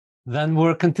Then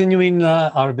we're continuing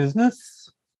our business,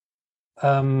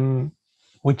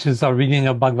 which is our reading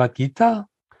of Bhagavad Gita.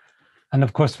 And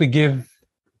of course, we give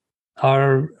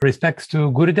our respects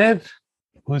to Gurudev,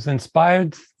 who's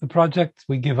inspired the project.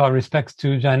 We give our respects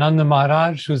to Jayananda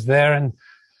Maharaj, who's there in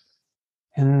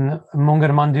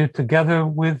Mangar Mandir together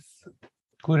with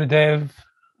Gurudev.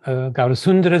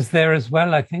 Gaurasundara is there as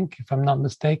well, I think, if I'm not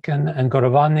mistaken, and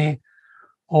Gauravani.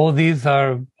 All these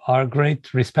are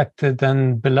great, respected,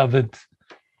 and beloved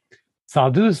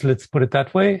sadhus, let's put it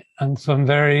that way. And so I'm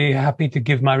very happy to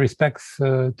give my respects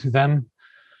to them,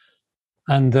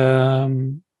 and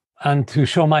to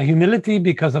show my humility,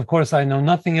 because of course I know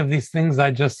nothing of these things.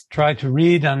 I just try to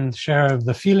read and share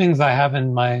the feelings I have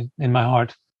in my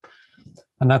heart.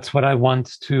 And that's what I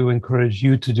want to encourage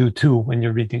you to do too when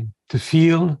you're reading, to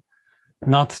feel,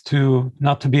 not to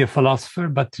be a philosopher,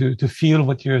 but to feel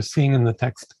what you're seeing in the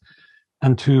text,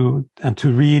 and to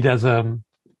read as a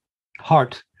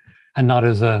heart and not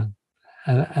as a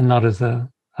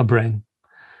brain.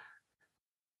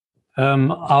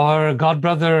 Our god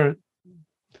brother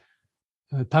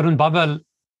Tarun Baba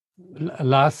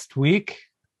last week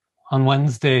on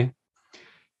Wednesday,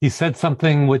 he said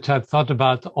something which I've thought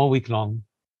about all week long.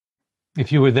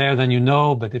 If you were there, then you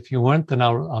know, but if you weren't, then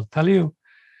I'll tell you.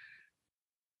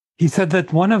 He said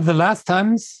that one of the last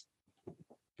times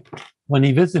when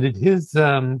he visited his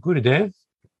Gurudev,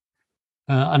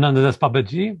 Anandadas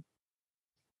Babaji,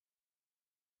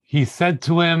 he said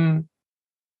to him,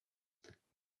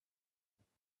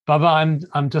 Baba,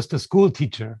 I'm just a school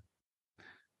teacher.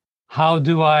 How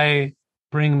do I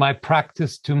bring my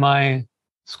practice to my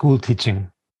school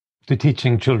teaching, to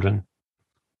teaching children?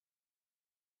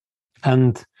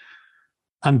 And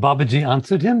Babaji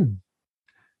answered him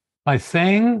by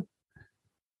saying,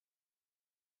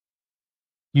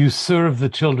 you serve the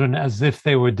children as if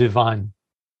they were divine.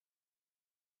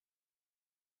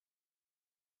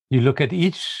 You look at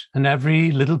each and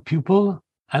every little pupil,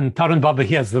 and Tarun Baba,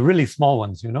 he has the really small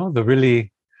ones, the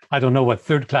really, I don't know what,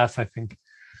 third class, I think.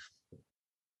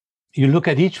 You look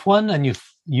at each one, and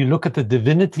you look at the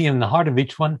divinity in the heart of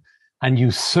each one, and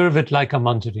you serve it like a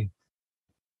manjari.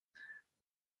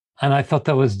 And I thought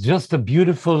that was just a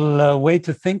beautiful way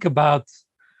to think about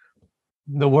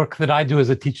the work that I do as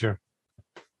a teacher,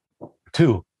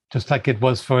 too, just like it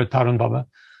was for Tarun Baba.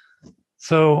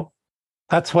 So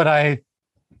that's what I'm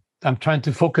trying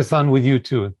to focus on with you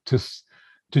too, to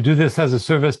do this as a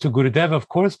service to Gurudev, of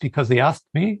course, because he asked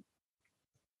me,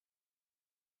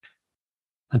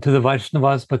 and to the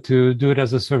Vaishnavas, but to do it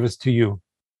as a service to you,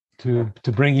 to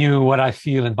bring you what I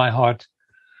feel in my heart,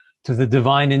 to the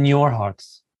divine in your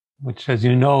hearts, which, as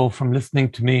you know from listening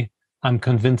to me, I'm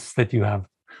convinced that you have.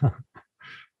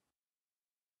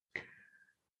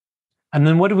 And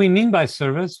then what do we mean by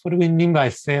service? What do we mean by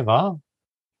seva?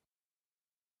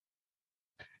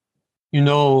 In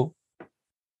the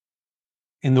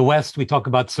West, we talk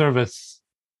about service.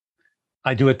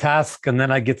 I do a task and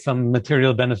then I get some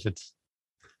material benefits.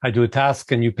 I do a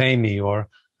task and you pay me, or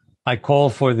I call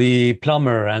for the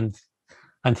plumber and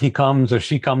he comes or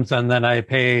she comes and then I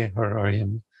pay her or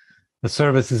him. The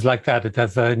service is like that. It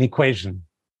has an equation,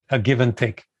 a give and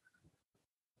take.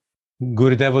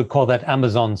 Gurudev would call that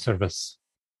Amazon service.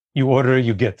 You order,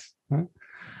 you get.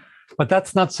 But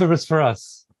that's not service for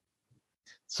us.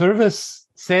 Service,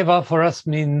 seva, for us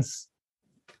means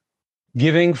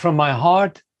giving from my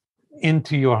heart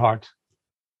into your heart.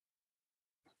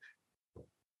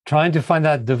 Trying to find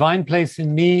that divine place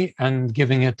in me and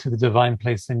giving it to the divine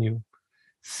place in you.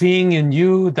 Seeing in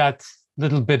you that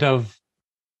little bit of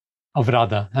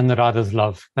radha and the radha's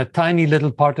love, that tiny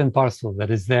little part and parcel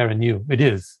that is there in you. It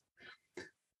is.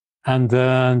 And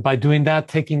by doing that,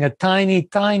 taking a tiny,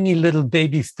 tiny little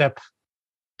baby step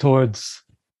towards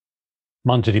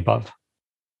Manjari Bhav.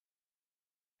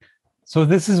 So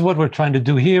this is what we're trying to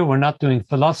do here. We're not doing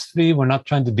philosophy. We're not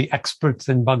trying to be experts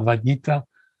in Bhagavad Gita.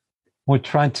 We're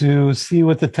trying to see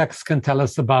what the text can tell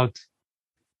us about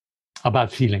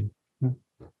feeling.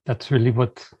 That's really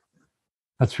what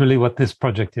this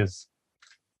project is.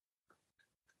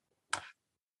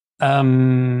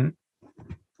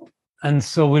 And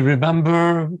so we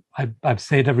remember, I've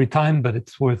said it every time, but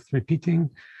it's worth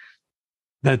repeating,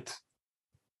 that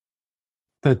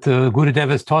Gurudev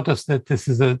has taught us that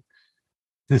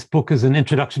this book is an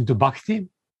introduction to bhakti.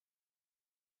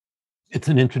 It's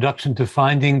an introduction to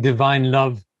finding divine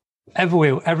love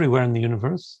everywhere in the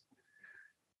universe.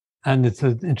 And it's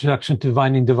an introduction to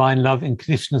finding divine love in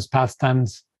Krishna's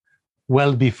pastimes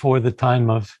well before the time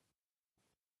of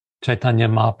Chaitanya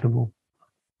Mahaprabhu.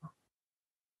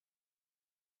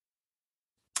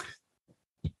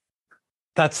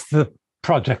 That's the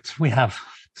project we have.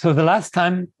 So the last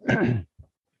time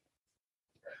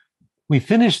we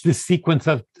finished this sequence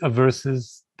of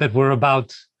verses that were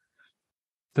about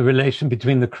the relation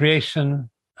between the creation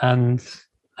and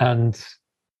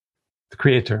the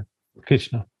creator,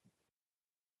 Krishna.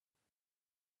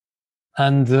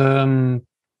 And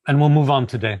we'll move on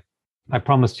today. I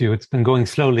promised you. It's been going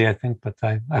slowly, I think, but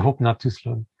I hope not too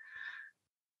slowly.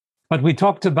 But we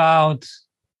talked about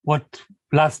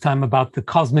last time about the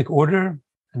cosmic order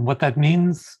and what that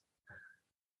means.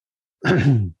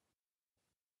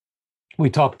 We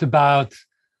talked about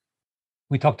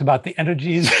the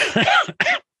energies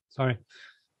sorry,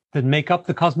 that make up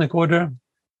the cosmic order,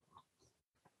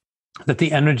 that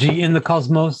the energy in the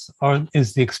cosmos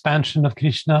is the expansion of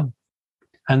Krishna.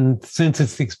 And since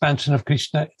it's the expansion of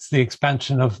Krishna, it's the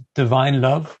expansion of divine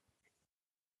love.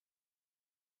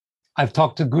 I've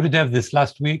talked to Gurudev this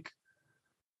last week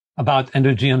about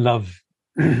energy and love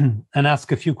and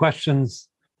asked a few questions.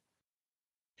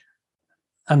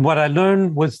 And what I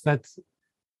learned was that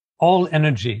all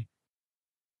energy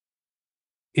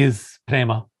is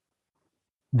prema.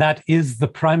 That is the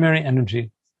primary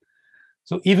energy.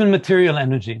 So even material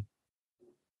energy.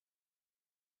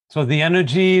 So the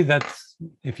energy that's,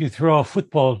 if you throw a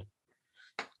football,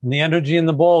 and the energy in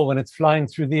the ball when it's flying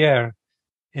through the air,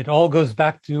 it all goes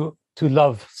back to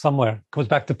love somewhere. It goes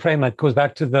back to prema. It goes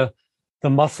back to the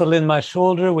muscle in my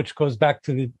shoulder, which goes back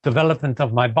to the development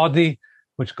of my body,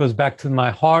 which goes back to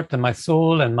my heart and my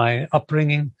soul and my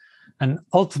upbringing. And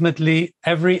ultimately,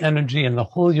 every energy in the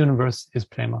whole universe is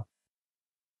prema.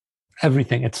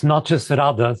 Everything. It's not just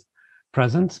Radha's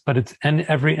presence, but it's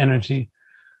every energy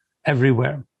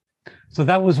everywhere. So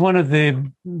that was one of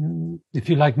the, if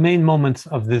you like, main moments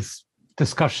of this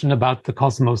discussion about the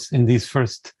cosmos in these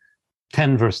first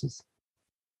 10 verses.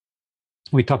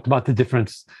 We talked about the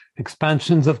different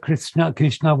expansions of Krishna.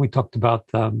 We talked about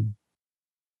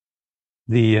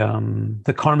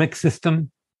the karmic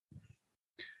system.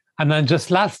 And then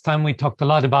just last time, we talked a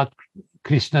lot about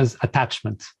Krishna's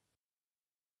attachment.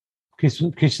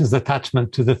 Krishna's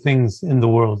attachment to the things in the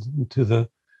world, to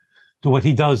what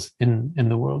he does in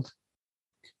the world.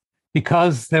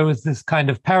 Because there was this kind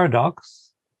of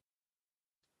paradox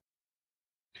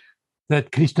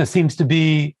that Krishna seems to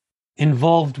be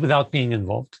involved without being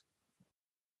involved,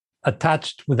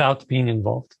 attached without being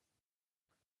involved.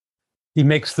 He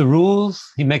makes the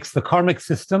rules, he makes the karmic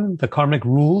system, the karmic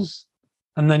rules,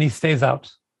 and then he stays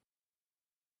out.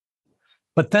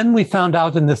 But then we found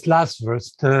out in this last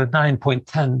verse, the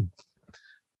 9.10,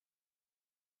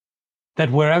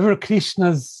 that wherever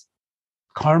Krishna's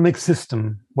karmic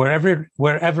system,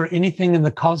 wherever anything in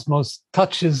the cosmos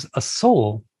touches a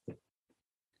soul,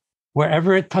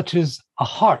 wherever it touches a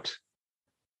heart,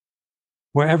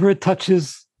 wherever it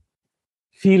touches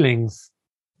feelings,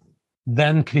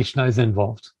 then Krishna is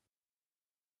involved.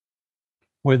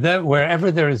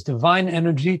 Wherever there is divine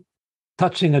energy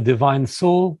touching a divine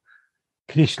soul,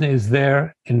 Krishna is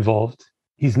there involved.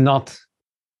 He's not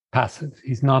passive.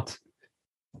 He's not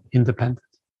independent.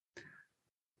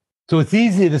 So it's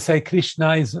easy to say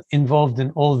Krishna is involved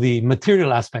in all the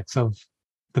material aspects of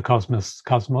the cosmos.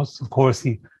 Of course,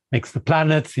 he makes the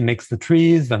planets, he makes the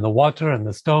trees and the water and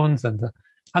the stones and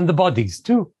the bodies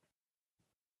too.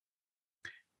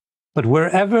 But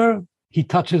wherever he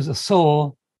touches a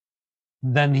soul,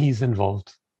 then he's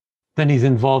involved. Then he's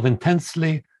involved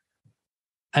intensely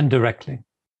and directly.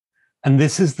 And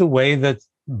this is the way that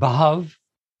bhav,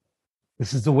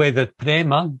 this is the way that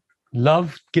prema,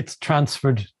 love, gets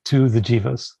transferred to the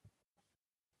jivas.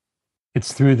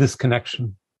 It's through this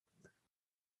connection.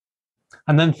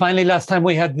 And then finally, last time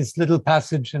we had this little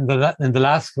passage in the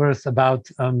last verse about,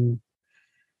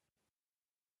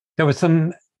 there were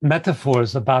some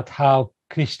metaphors about how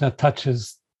Krishna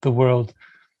touches the world.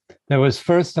 There was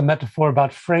first a metaphor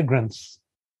about fragrance.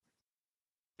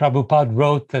 Prabhupada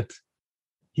wrote that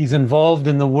he's involved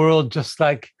in the world just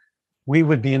like we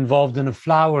would be involved in a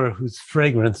flower whose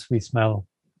fragrance we smell.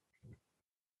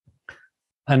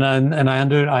 And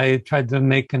I tried to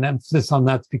make an emphasis on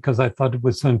that because I thought it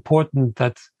was so important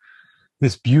that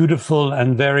this beautiful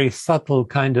and very subtle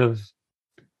kind of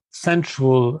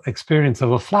sensual experience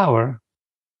of a flower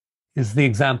is the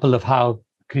example of how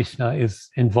Krishna is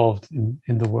involved in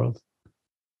the world.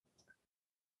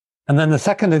 And then the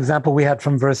second example we had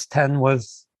from verse 10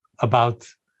 was about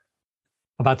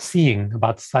seeing,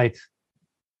 about sight.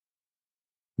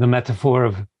 The metaphor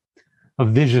of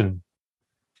vision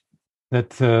that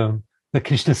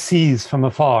Krishna sees from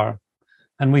afar.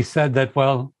 And we said that,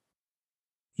 well,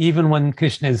 even when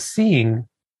Krishna is seeing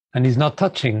and he's not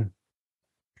touching,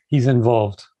 he's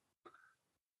involved.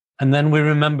 And then we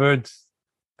remembered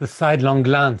the sidelong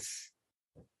glance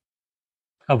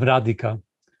of Radhika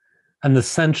and the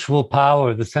sensual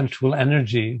power, the sensual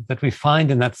energy that we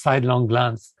find in that sidelong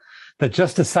glance, that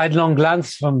just a sidelong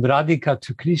glance from Radhika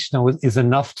to Krishna is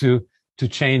enough to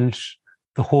change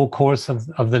the whole course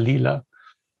of the Leela.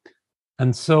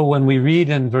 And so when we read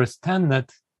in verse 10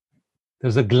 that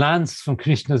there's a glance from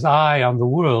Krishna's eye on the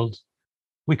world,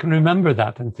 we can remember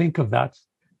that and think of that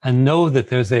and know that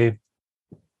there's a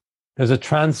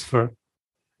transfer.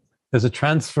 There's a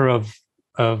transfer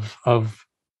of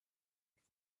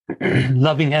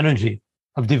loving energy,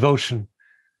 of devotion.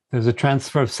 There's a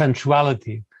transfer of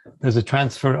sensuality. There's a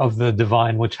transfer of the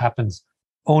divine, which happens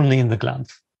only in the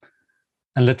glance.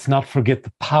 And let's not forget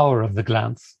the power of the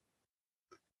glance.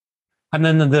 And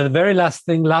then the very last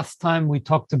thing, last time we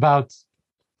talked about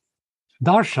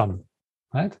darshan,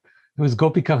 right? It was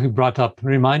Gopika who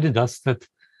reminded us that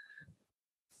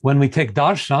when we take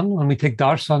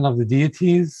darshan of the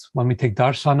deities, when we take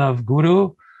darshan of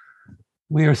Guru,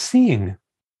 we are seeing.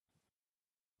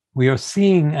 We are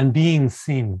seeing and being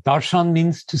seen. Darshan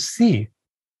means to see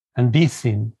and be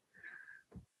seen.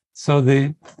 So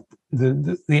the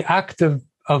act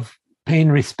of paying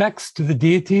respects to the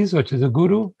deities or to the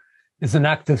Guru is an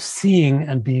act of seeing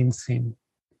and being seen.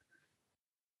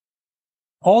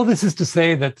 All this is to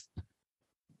say that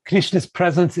Krishna's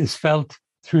presence is felt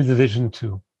through the vision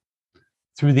too,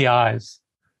 through the eyes,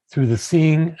 through the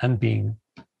seeing and being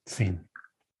seen.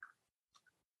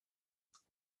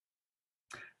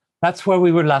 That's where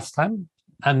we were last time.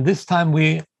 And this time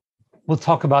we will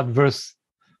talk about verse.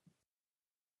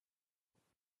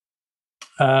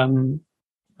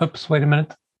 Wait a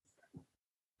minute.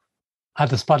 At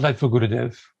the spotlight for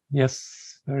Gurudev.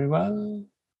 Yes, very well.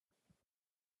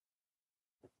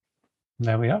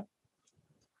 There we are.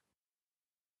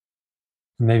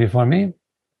 Maybe for me.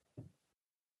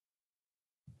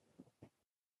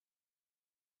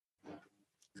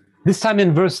 This time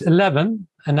in verse 11,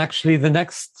 and actually the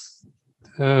next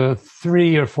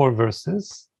 3 or 4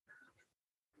 verses,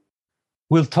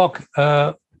 we'll talk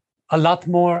a lot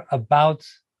more about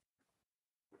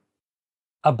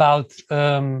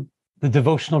the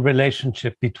devotional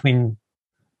relationship between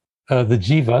the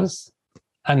jivas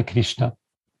and Krishna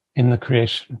in the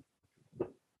creation.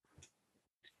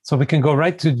 So we can go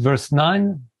right to verse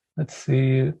 9. Let's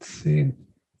see.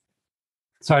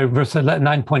 Sorry, verse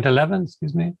 9.11,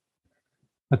 excuse me.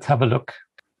 Let's have a look.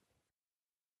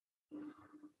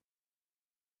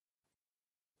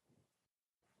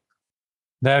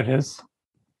 There it is.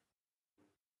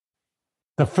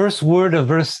 The first word of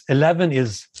verse 11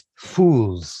 is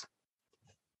fools.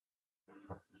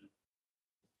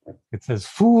 It says,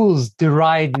 fools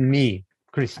deride me,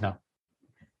 Krishna,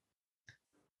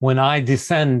 when I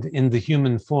descend in the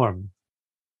human form.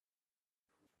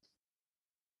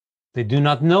 They do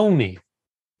not know me.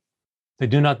 They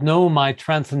do not know my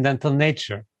transcendental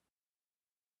nature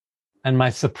and my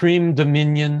supreme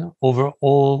dominion over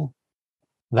all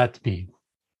that be.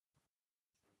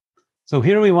 So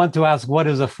here we want to ask, what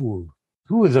is a fool?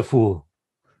 Who is a fool?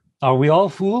 Are we all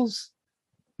fools?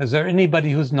 Is there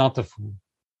anybody who's not a fool?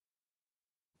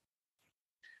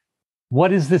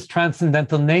 What is this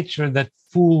transcendental nature that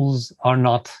fools are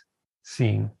not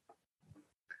seeing?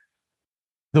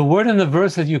 The word in the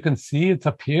verse, as you can see, it's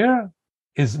up here,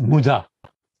 is muda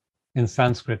in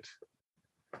Sanskrit,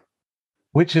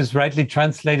 which is rightly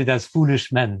translated as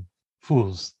foolish men,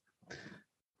 fools.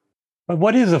 But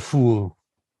what is a fool?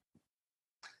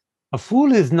 A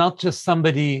fool is not just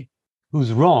somebody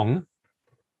who's wrong.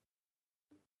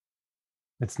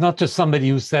 It's not just somebody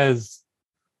who says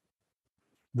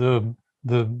the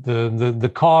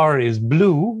car is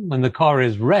blue when the car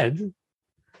is red.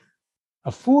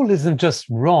 A fool isn't just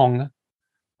wrong.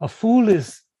 A fool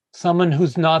is someone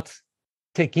who's not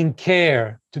taking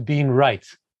care to being right,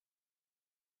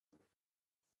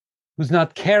 who's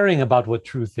not caring about what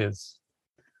truth is,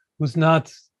 who's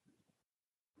not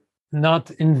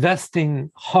investing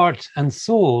heart and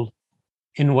soul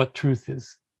in what truth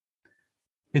is.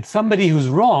 It's somebody who's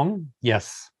wrong,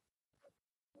 yes,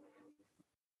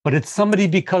 but it's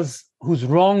somebody who's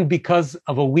wrong because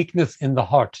of a weakness in the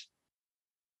heart.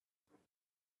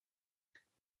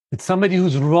 It's somebody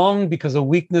who's wrong because of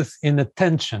weakness in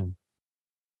attention.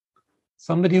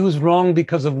 Somebody who's wrong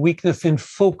because of weakness in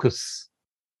focus.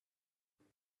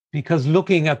 Because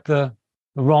looking at the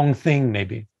wrong thing,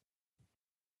 maybe.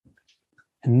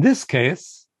 In this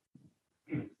case,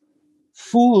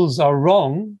 fools are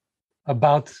wrong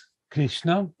about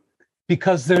Krishna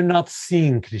because they're not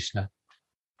seeing Krishna.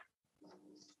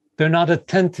 They're not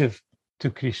attentive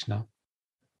to Krishna.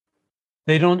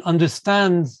 They don't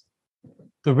understand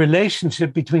the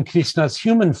relationship between Krishna's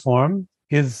human form,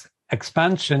 his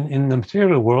expansion in the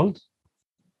material world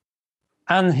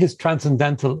and his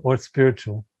transcendental or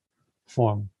spiritual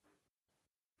form.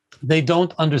 They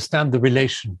don't understand the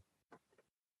relation.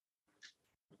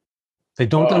 They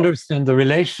don't understand the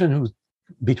relation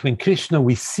between Krishna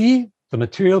we see, the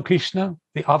material Krishna,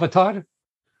 the avatar,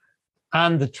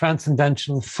 and the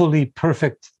transcendental, fully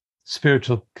perfect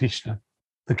spiritual Krishna,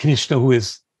 the Krishna who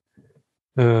is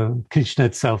Krishna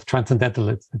itself, transcendental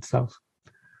itself.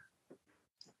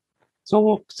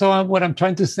 So what I'm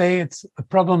trying to say, it's a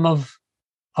problem of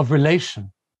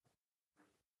relation,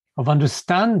 of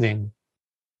understanding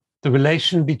the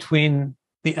relation between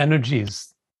the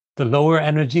energies, the lower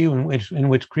energy in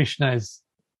which Krishna is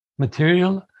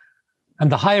material,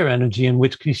 and the higher energy in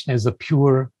which Krishna is a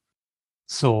pure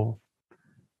soul.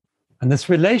 And this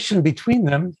relation between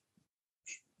them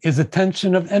is a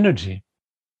tension of energy.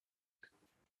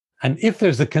 And if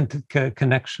there's a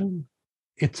connection,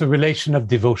 it's a relation of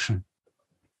devotion.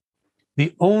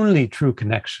 The only true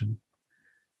connection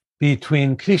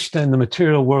between Krishna in the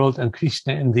material world and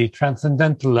Krishna in the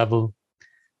transcendental level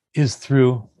is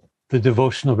through the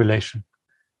devotional relation.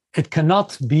 It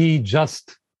cannot be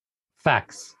just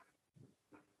facts.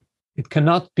 It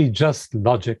cannot be just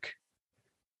logic.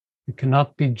 It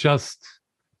cannot be just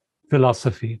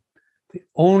philosophy. The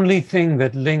only thing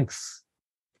that links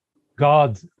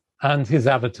God and his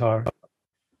avatar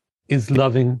is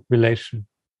loving relation.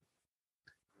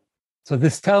 So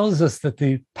this tells us that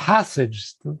the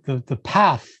passage, the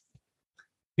path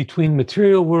between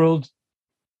material world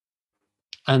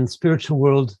and spiritual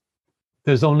world,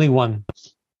 there's only one,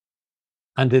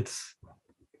 and it's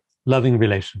loving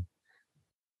relation.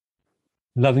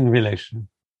 Loving relation.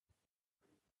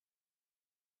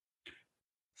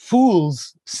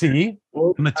 Fools see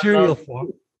the material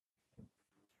form.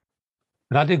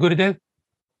 Radha Gurudev?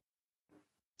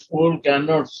 Fool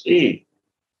cannot see.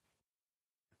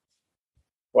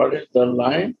 What is the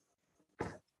line?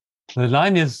 The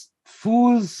line is,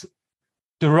 fools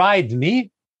deride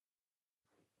me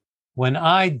when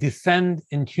I descend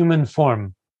in human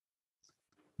form.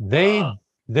 They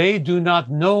do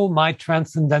not know my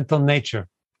transcendental nature.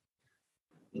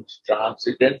 It's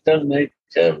transcendental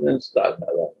nature means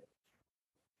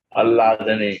Allah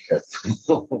the nature.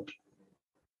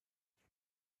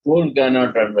 Fool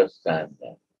cannot understand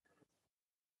that.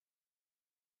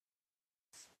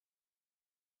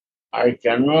 I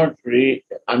cannot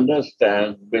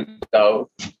understand without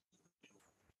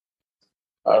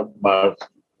her birth.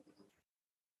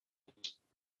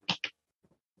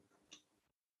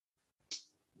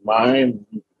 My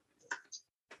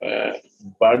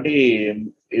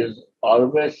body is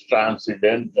always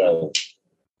transcendental,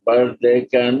 but they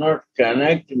cannot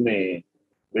connect me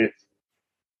with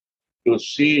to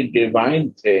see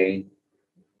divine thing,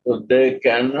 so they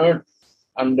cannot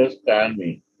understand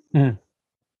me.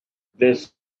 They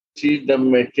see the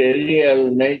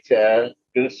material nature,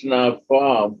 Krishna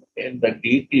form in the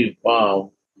deity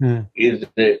form is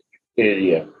the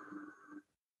area.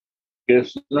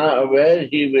 Krishna, where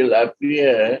he will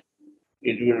appear,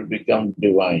 it will become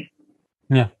divine.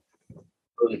 Yeah.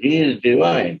 So he is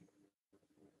divine.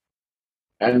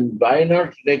 And why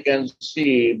not they can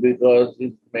see? Because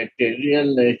his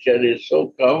material nature is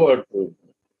so covered with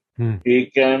it. He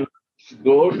can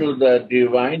go to the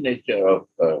divine nature of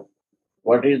her.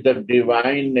 What is the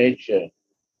divine nature?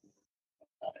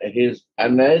 His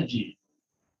energy.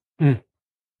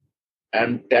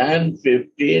 And 10,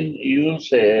 15, you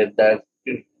say that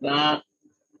Krishna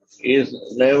is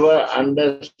never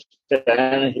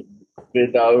understand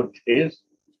without his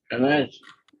energy.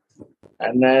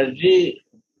 Energy,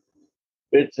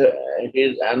 with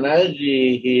his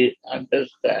energy, he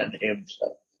understands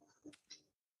himself.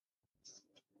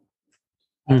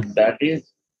 And that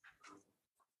is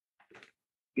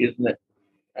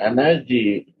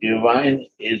energy, divine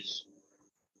is,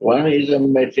 one is a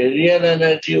material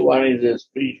energy, one is a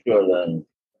spiritual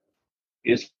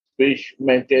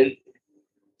energy.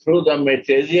 Through the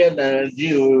material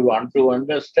energy, we want to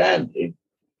understand it.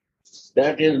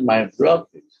 That is my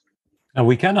blockage. And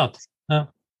we cannot. No.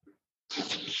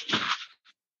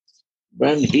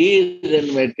 When he is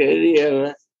in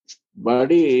material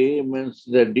body, means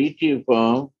the deity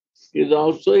form, is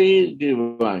also is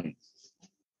divine.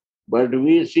 But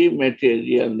we see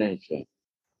material nature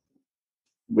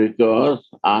because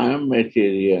I am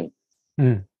material.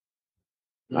 And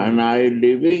I am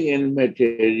living in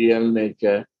material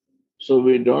nature, so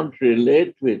we don't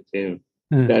relate with him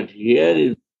that here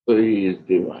is so he is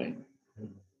divine.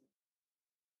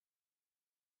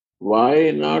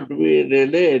 Why not we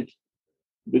relate?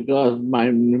 Because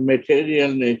my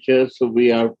material nature, so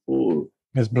we are fool.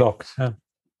 It's blocked. Yeah.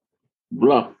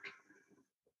 blocked.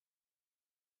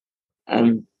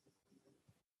 And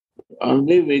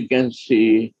only we can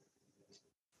see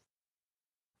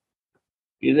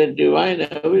is a divine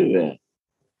everywhere.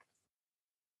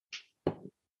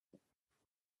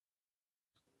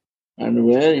 And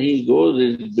where he goes,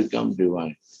 it becomes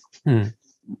divine.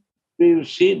 We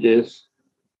see this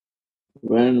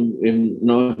when we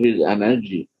know his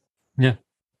energy. Yeah.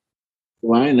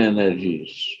 Divine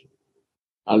energies.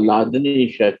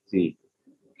 Alladini Shakti,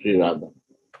 Sri Radha.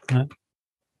 Yeah.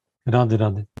 Radha,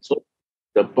 Radha. So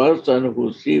the person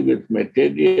who sees with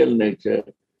material nature,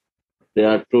 they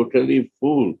are totally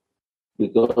fooled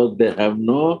because they have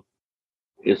no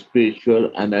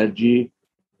spiritual energy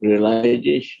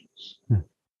realizations.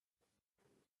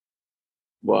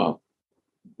 Wow.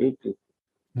 Beautiful.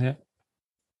 Yeah.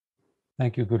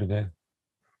 Thank you, Gurudev.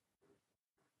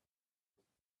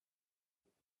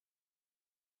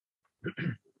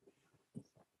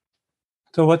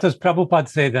 So what does Prabhupada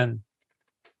say then?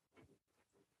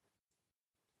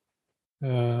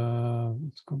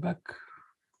 Let's go back.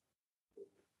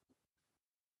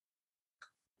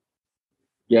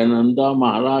 Yananda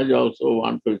Maharaj also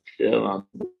want to share on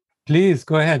this. Please,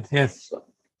 go ahead. Yes.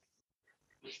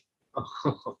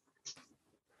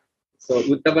 So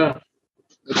Uddhava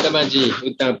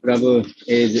Prabhu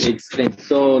is explained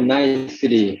so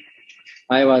nicely.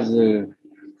 I was,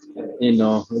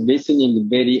 listening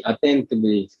very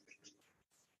attentively.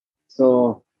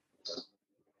 So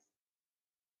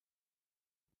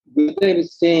Buddha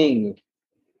is saying,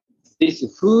 this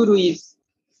fool is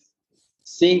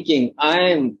thinking, I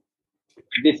am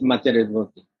this material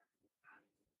body.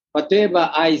 Whatever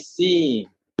I see,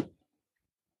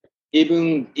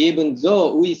 even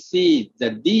though we see the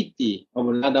deity of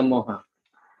Radha Mohan,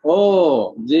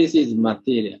 oh, this is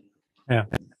material. Yeah.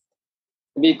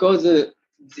 Because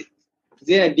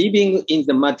they are living in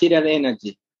the material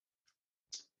energy.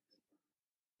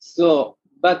 So,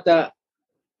 but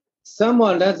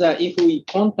someone rather, if we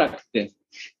contact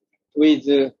with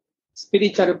a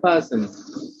spiritual person,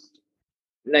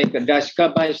 like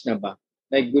Rashka Vaishnava,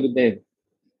 like Gurudev,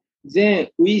 then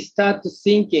we start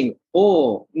thinking,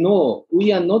 oh, no,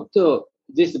 we are not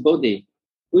this body.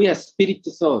 We are spirit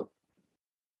soul.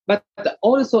 But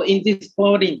also in this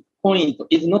point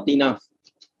is not enough.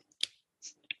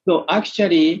 So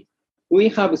actually, we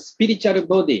have spiritual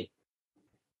body,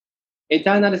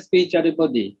 eternal spiritual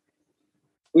body.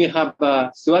 We have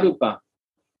Swarupa.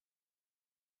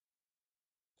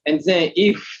 And then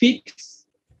if fix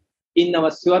in our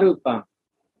Swarupa,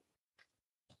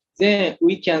 then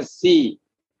we can see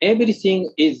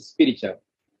everything is spiritual.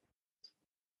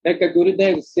 Like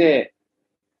Gurudev said,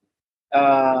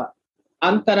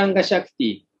 Antaranga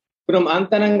Shakti. From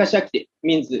Antaranga Shakti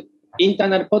means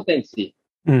internal potency.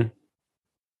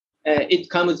 It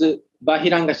comes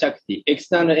Bahiranga Shakti,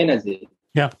 external energy.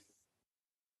 Yeah.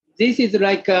 This is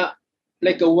like a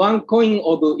one coin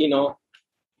of,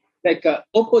 like a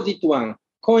opposite one.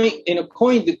 Coin,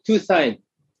 coin the two sides.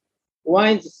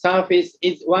 One is surface,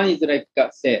 one is like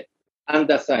say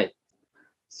underside.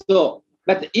 So,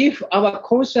 but if our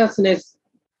consciousness,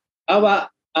 our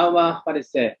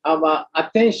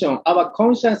attention, our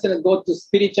consciousness go to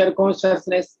spiritual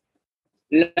consciousness,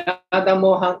 Radha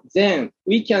Mohan, then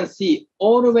we can see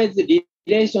always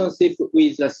relationship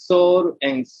with the soul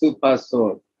and super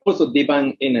soul, also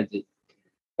divine energy.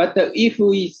 But if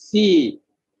we see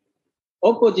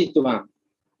opposite one,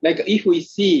 like if we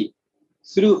see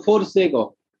through false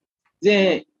ego,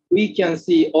 then we can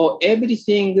see, oh,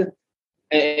 everything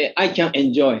I can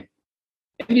enjoy.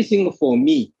 Everything for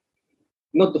me,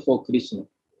 not for Krishna.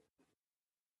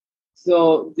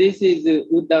 So this is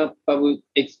Uddhava Prabhu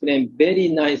explained very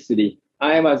nicely.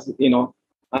 I was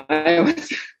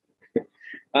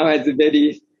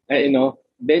very,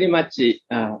 very much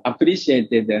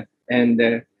appreciated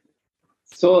and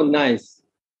so nice.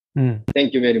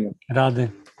 Thank you very much.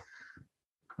 Radhe.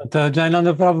 But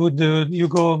Jayananda Prabhu, you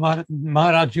go,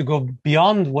 Maharaj, you go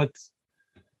beyond what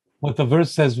the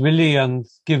verse says really and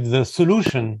give the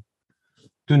solution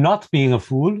to not being a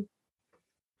fool.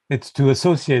 It's to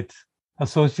associate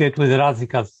with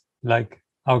Rasikas like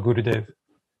our Gurudev.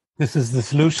 This is the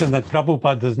solution that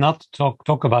Prabhupada does not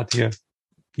talk about here,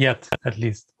 yet at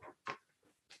least.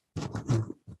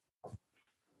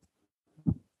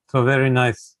 So very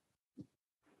nice.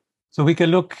 So we can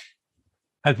look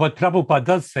at what Prabhupada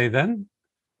does say then.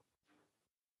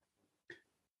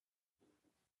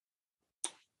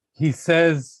 He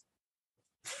says,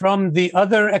 from the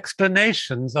other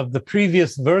explanations of the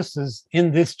previous verses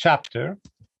in this chapter,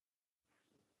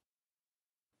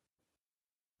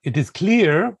 it is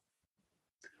clear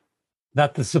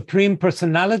that the Supreme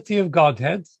Personality of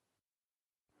Godhead,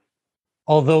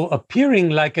 although appearing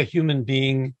like a human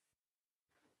being,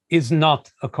 is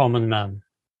not a common man.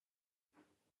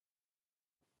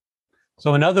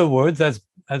 So in other words, as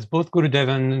both Gurudev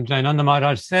and Jayananda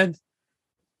Maharaj said,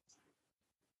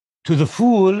 to the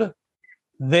fool,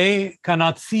 they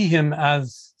cannot see him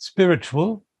as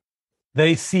spiritual.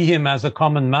 They see him as a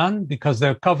common man because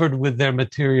they're covered with their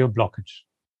material blockage.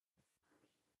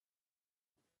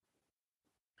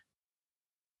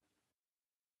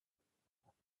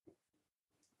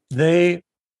 It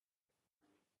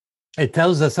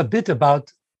tells us a bit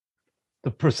about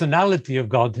the personality of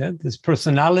Godhead, this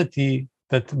personality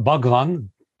that Bhagavan,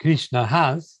 Krishna,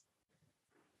 has.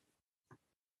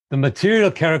 The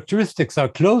material characteristics are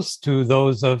close to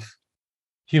those of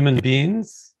human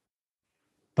beings,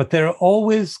 but they're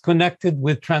always connected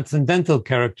with transcendental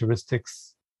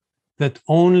characteristics that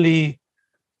only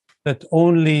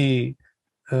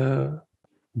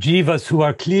jivas who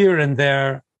are clear in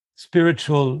their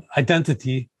spiritual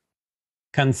identity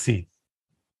can see.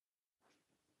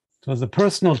 So the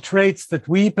personal traits that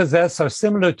we possess are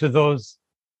similar to those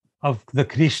of the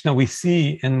Krishna we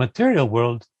see in material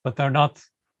world, but they're not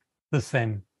the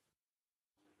same.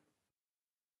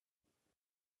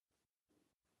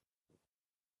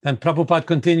 Then Prabhupada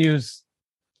continues,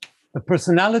 the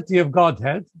personality of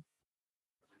Godhead,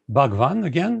 Bhagavan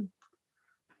again,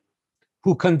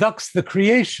 who conducts the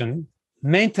creation,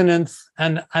 maintenance,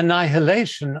 and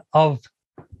annihilation of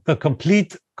the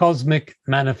complete cosmic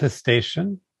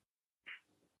manifestation,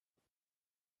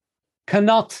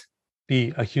 cannot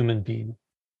be a human being.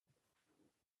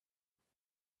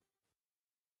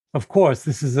 Of course,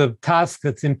 this is a task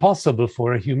that's impossible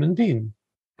for a human being.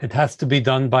 It has to be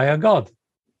done by a God.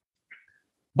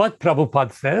 But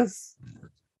Prabhupada says,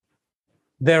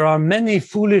 there are many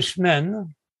foolish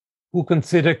men who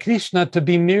consider Krishna to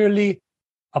be merely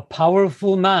a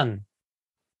powerful man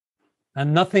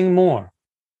and nothing more.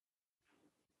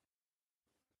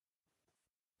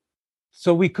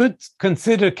 So we could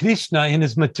consider Krishna in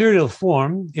his material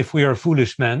form, if we are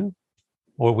foolish men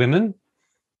or women.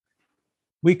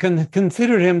 We can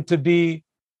consider him to be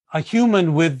a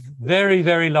human with very,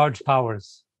 very large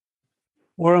powers,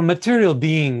 or a material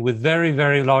being with very,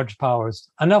 very large powers,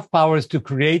 enough powers to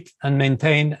create and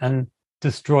maintain and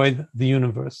destroy the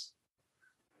universe.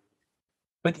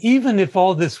 But even if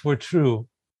all this were true,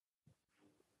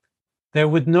 there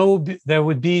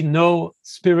would be no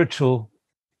spiritual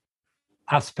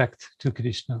aspect to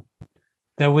Krishna.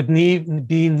 There would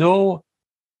be no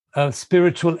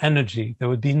spiritual energy. There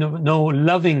would be no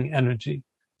loving energy.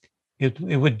 It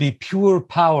would be pure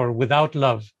power without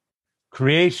love.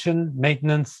 Creation,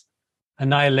 maintenance,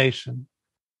 annihilation.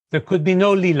 There could be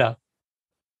no Leela.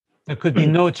 There could be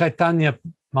no Chaitanya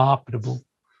Mahaprabhu.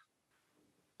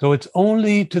 So it's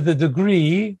only to the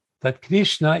degree that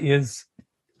Krishna is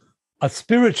a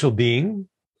spiritual being,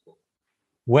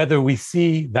 whether we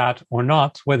see that or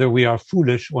not, whether we are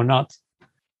foolish or not.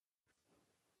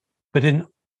 But in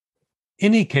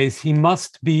any case, he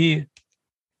must be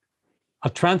a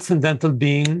transcendental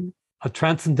being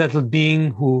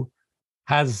who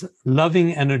has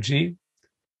loving energy,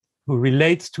 who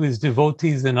relates to his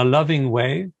devotees in a loving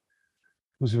way,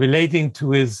 who's relating to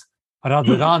his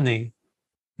Radharani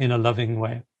in a loving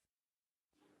way.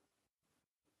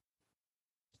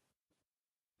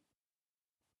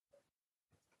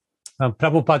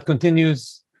 Prabhupada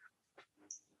continues.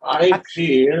 I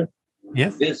feel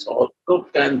yes? This also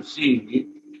can see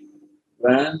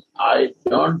when I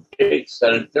don't take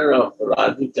shelter of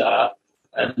Radhika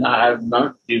and I have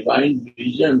not divine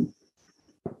vision.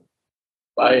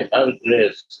 By her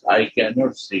grace, I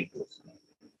cannot see Krishna.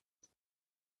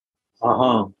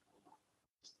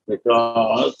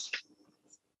 Because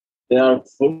they are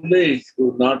foolish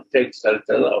to not take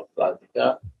shelter of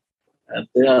Radhika, and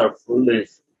they are foolish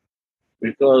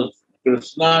because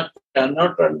Krishna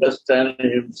cannot understand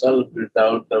himself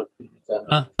without the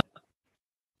Krishna.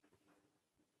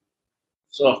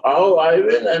 So how I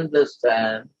will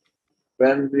understand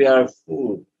when we are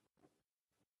food?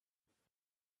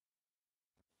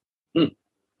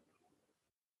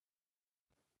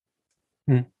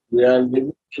 We are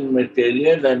living in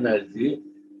material energy,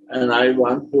 and I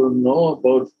want to know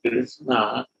about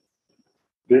Krishna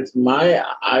with my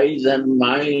eyes and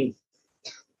my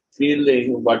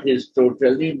feeling what is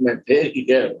totally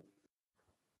material.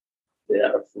 They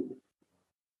are food.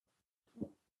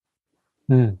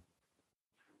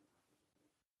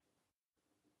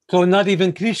 So not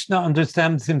even Krishna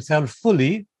understands himself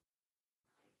fully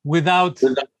without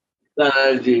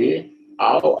energy.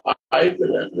 How I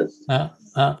will understand.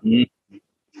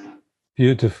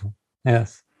 Beautiful.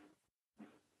 Yes.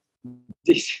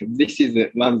 This is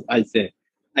one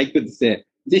I could say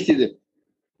this is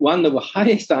one of the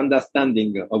highest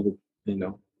understanding of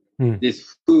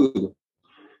this food,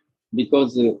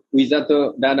 because without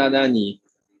Radharani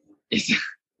is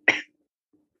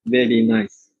very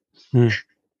nice.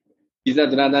 Without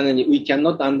Radharani, we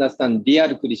cannot understand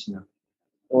real Krishna,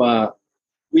 or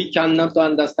we cannot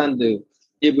understand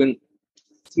even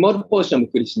small portion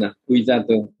of Krishna without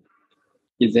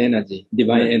his energy,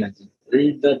 divine energy.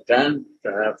 Read the 10,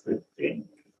 15.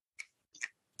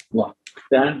 What?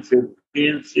 10,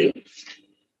 15, 6.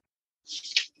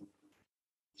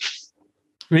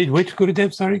 Read which,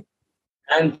 Gurudev, sorry?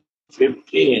 10,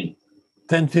 15.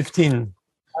 10, 15.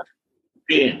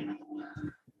 15.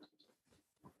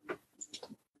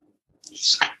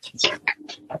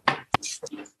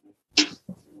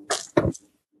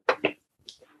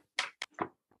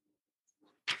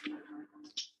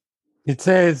 It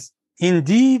says,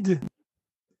 indeed,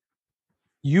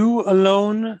 you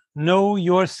alone know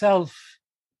yourself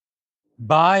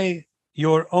by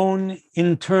your own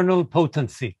internal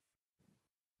potency,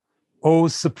 O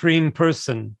Supreme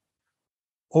Person,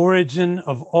 origin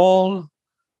of all,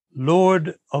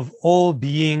 Lord of all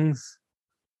beings,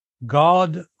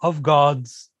 God of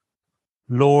gods,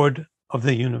 Lord of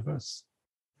the universe.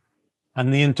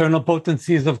 And the internal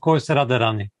potency is, of course,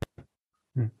 Radharani.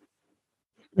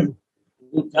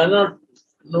 You cannot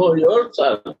know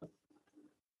yourself.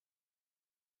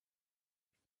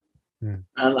 And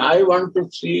I want to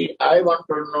see, I want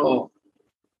to know.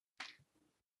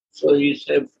 So he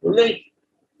said, foolish,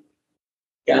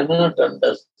 cannot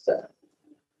understand.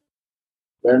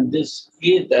 When this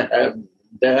key they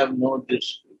have no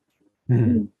this.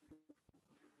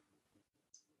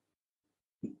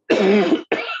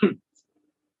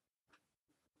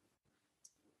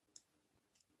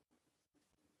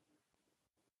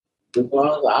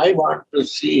 Because I want to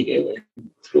see him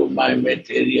through my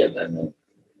material energy.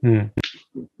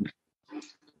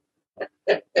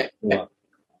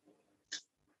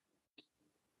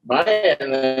 My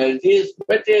energy is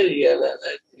material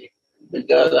energy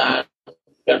because I am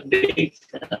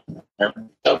conditioned and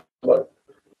covered.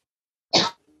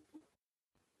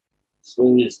 So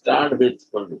we start with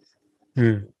foolish.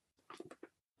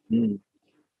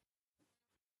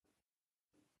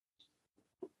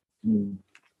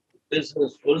 This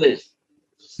is foolish.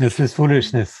 This is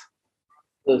foolishness.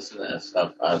 Foolishness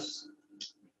of us.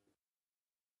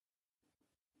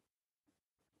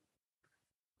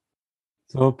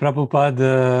 So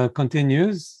Prabhupada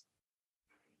continues.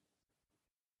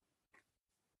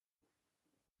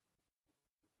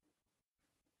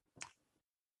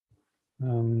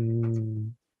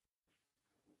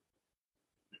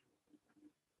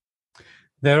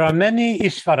 There are many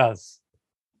Ishvaras,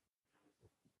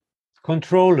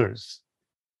 controllers,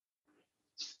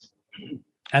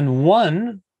 and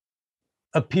one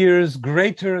appears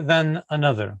greater than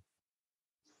another.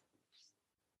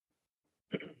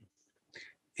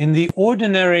 In the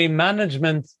ordinary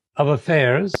management of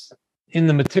affairs in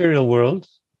the material world,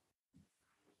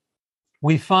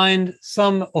 we find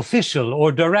some official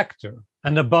or director,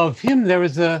 and above him there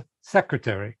is a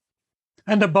secretary,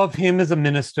 and above him is a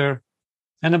minister,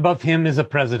 and above him is a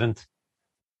president.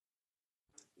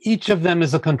 Each of them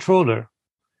is a controller,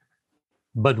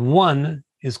 but one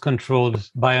is controlled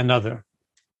by another.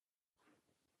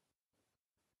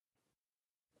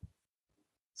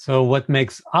 So what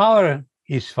makes our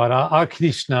Ishvara, our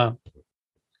Krishna,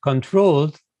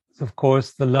 controlled is, of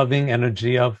course, the loving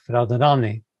energy of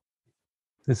Radharani.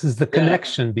 This is the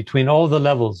connection between all the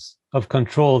levels of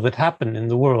control that happen in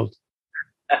the world.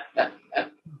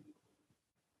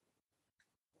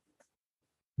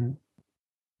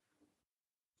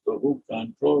 So who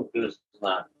control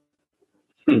Krishna?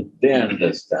 They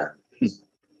understand.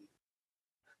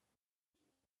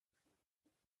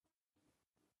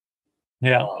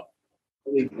 Yeah. Oh,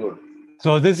 very good.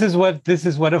 So this is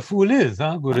what a fool is,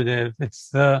 huh, Gurudev? It's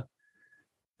the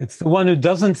one who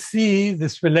doesn't see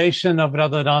this relation of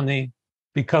Radharani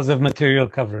because of material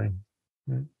covering.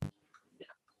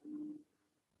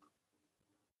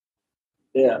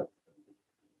 Yeah.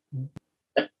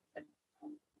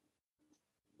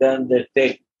 Then they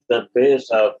take the base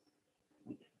of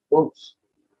books.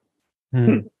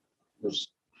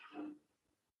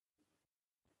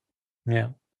 Yeah.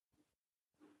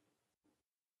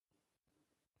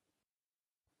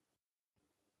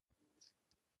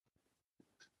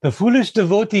 The foolish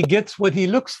devotee gets what he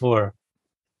looks for,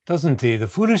 doesn't he? The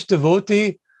foolish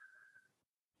devotee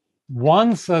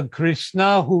wants a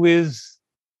Krishna who is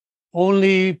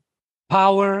only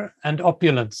power and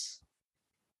opulence.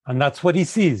 And that's what he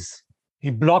sees. He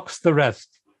blocks the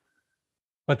rest.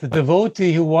 But the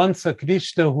devotee who wants a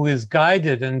Krishna who is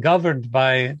guided and governed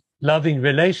by loving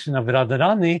relation of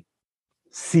Radharani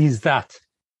sees that.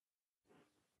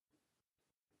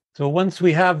 So once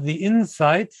we have the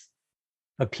insight,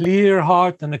 a clear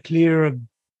heart and a clear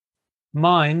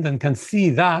mind, and can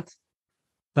see that,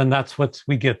 then that's what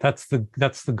we get. That's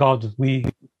the God we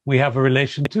have a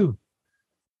relation to.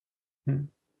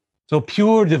 So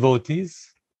pure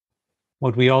devotees,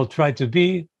 what we all try to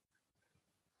be,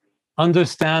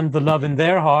 understand the love in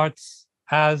their hearts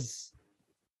as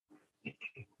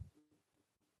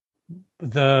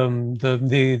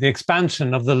the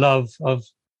expansion of the love of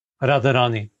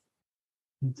Radharani.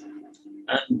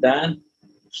 And then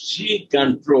she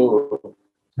control.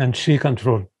 And she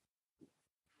control.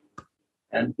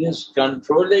 And this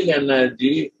controlling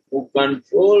energy, who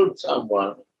controls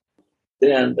someone,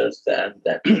 they understand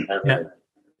that energy.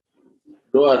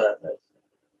 Lower energy.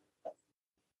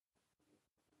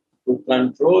 To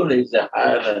control is a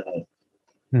higher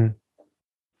energy.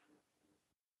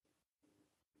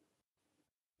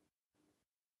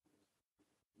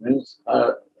 Means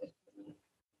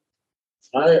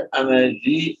high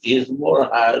energy is more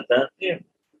higher than him.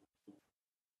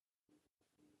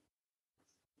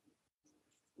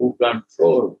 Who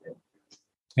control him.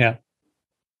 Yeah.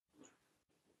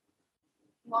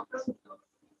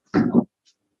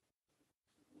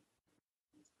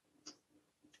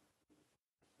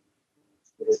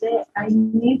 I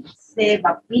need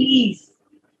Seva, please.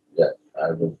 Yes,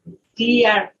 I will.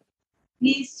 Clear.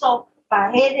 Please, so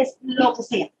paredes, lo que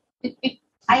sea.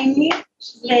 I need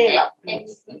Seva,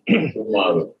 please.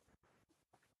 Tomorrow.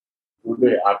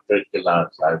 Today after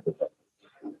class, I will.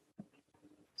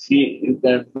 See, you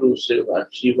can do Seva,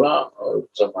 Shiva or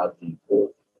Samadhi.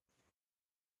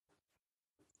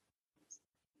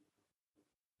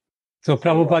 So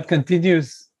Prabhupada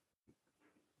continues.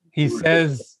 He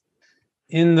says,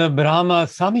 in the Brahma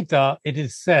Samhita, it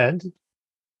is said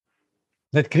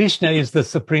that Krishna is the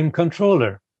supreme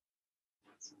controller.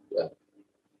 Yeah.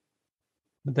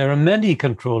 But there are many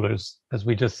controllers, as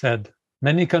we just said.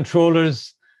 Many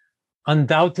controllers,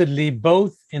 undoubtedly,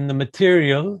 both in the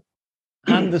material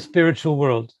and the spiritual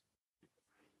world.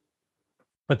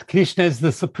 But Krishna is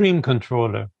the supreme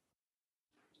controller.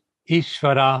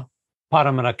 Ishvara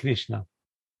Paramara Krishna.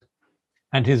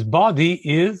 And his body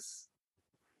is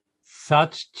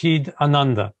Sat Chid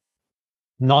Ananda,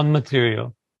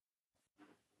 non-material.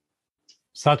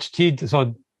 Sat Chid,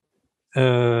 so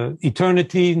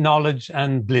eternity, knowledge,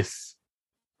 and bliss.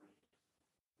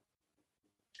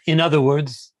 In other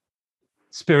words,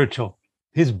 spiritual.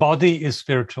 His body is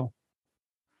spiritual.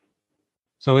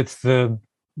 So it's the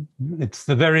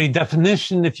very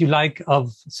definition, if you like,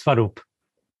 of Svarup.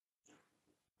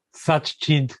 Sat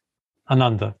Chid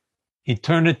Ananda,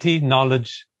 eternity,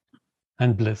 knowledge,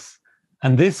 and bliss.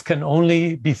 And this can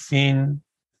only be seen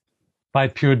by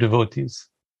pure devotees.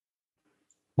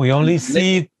 We only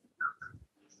see...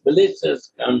 Bliss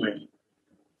is coming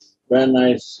when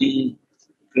I see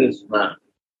Krishna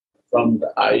from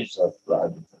the eyes of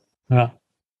Radha. Yeah.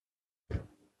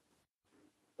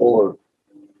 Or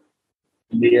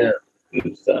clear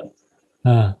Krishna.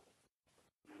 Because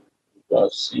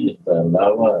she is the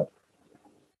lover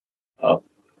of,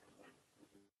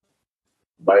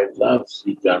 by love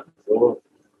she controls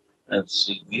and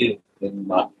she gives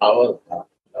in our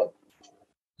love.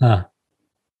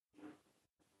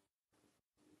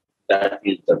 That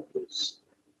is the bliss.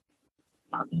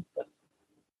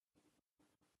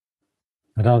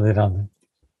 Radha.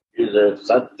 Is a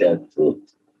Satya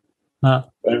truth.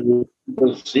 When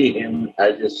people see him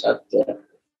as a Satya,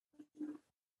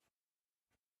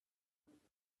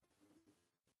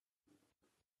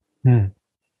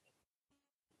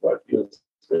 what you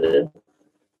say?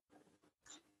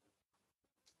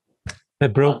 They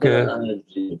broke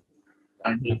energy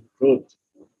and in truth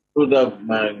to the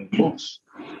man books.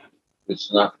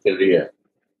 It's not clear.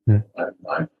 And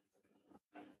mind.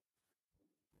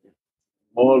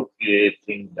 More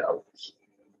creating doubts.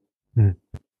 When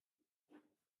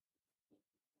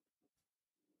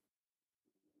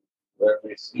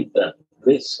we see the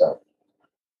bliss of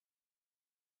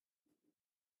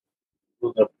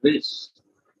to the bliss,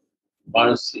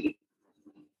 mercy,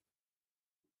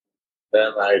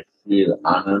 then I feel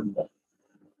ananda.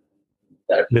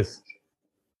 That bliss.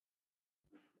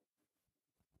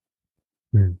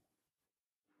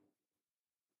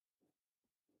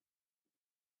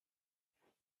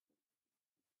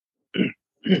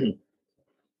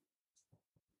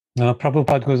 Now,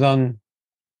 Prabhupada goes on.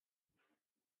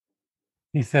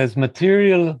 He says,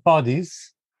 material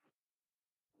bodies.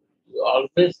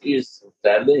 always is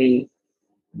telling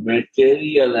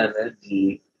material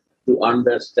energy to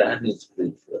understand his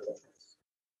spiritual energy.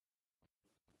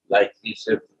 Like he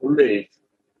said, foolish.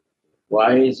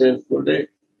 Why is it foolish?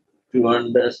 To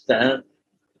understand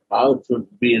how to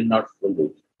be not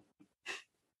foolish.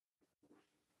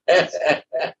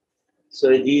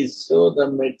 So he saw the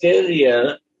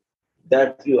material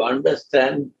that you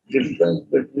understand difference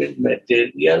between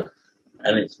material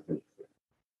and spiritual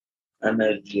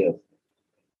energy of.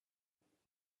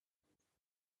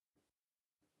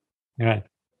 Right.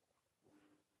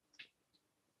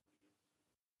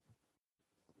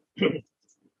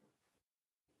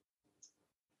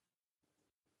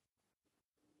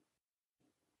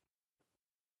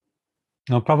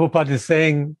 Now, Prabhupada is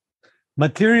saying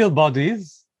material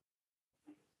bodies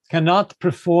cannot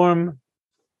perform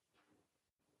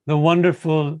the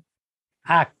wonderful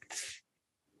acts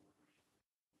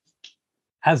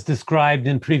as described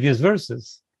in previous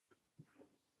verses.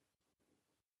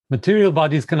 Material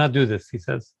bodies cannot do this, he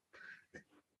says.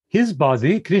 His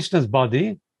body, Krishna's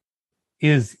body,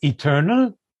 is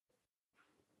eternal,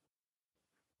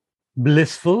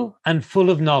 blissful, and full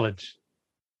of knowledge.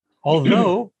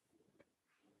 Although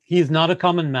he is not a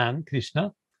common man,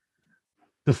 Krishna,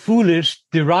 the foolish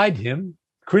deride him,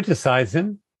 criticize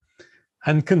him,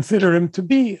 and consider him to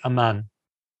be a man.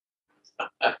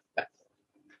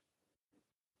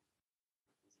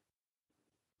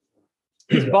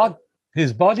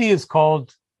 His body is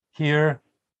called here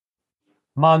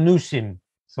Manushim,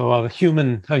 so a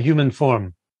human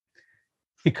form,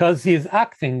 because he is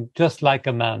acting just like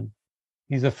a man.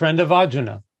 He's a friend of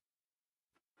Arjuna,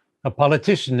 a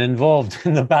politician involved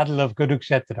in the battle of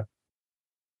Kurukshetra.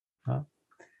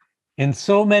 In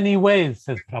so many ways,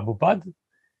 says Prabhupada,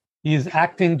 he is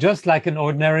acting just like an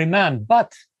ordinary man,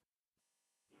 but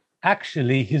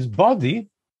actually his body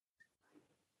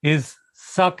is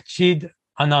Sakchid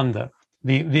Ananda,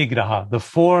 the Vigraha, the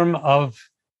form of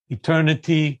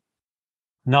eternity,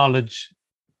 knowledge,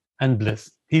 and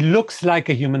bliss. He looks like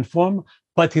a human form,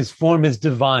 but his form is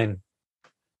divine.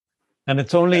 And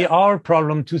it's only our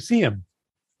problem to see him.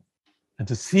 And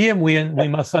to see him, we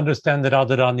must understand the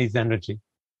Radharani's energy.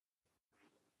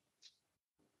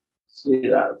 See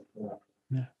that.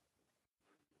 Yeah.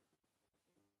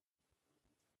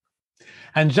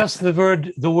 And just the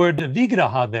word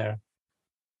Vigraha there,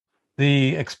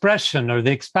 the expression or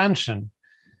the expansion,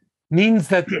 means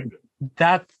that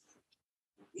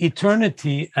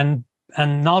eternity and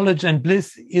knowledge and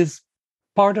bliss is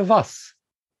part of us,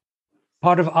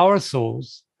 part of our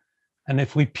souls. And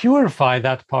if we purify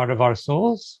that part of our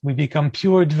souls, we become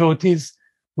pure devotees,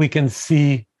 we can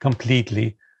see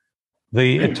completely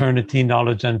the eternity,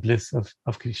 knowledge, and bliss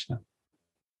of Krishna.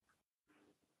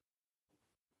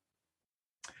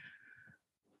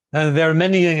 There are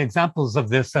many examples of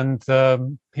this, and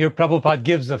here Prabhupada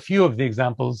gives a few of the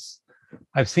examples.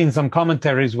 I've seen some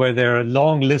commentaries where there are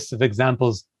long lists of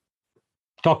examples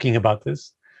talking about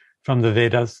this from the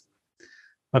Vedas.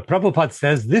 But Prabhupada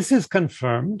says this is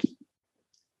confirmed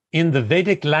in the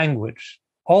Vedic language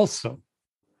also.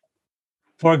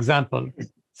 For example,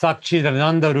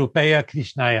 Sakchidananda Rupeya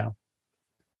Krishnaya.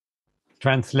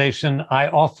 Translation, I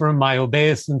offer my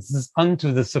obeisances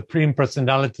unto the Supreme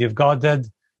Personality of Godhead,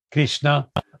 Krishna,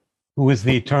 who is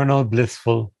the eternal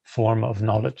blissful form of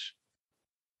knowledge.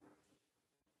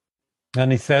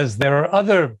 And he says there are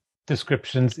other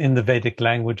descriptions in the Vedic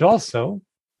language also.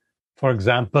 For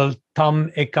example,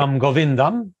 Tam Ekam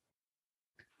Govindam,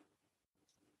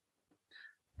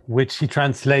 which he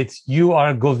translates, you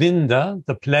are Govinda,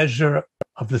 the pleasure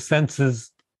of the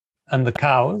senses and the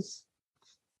cows.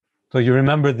 So you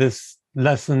remember this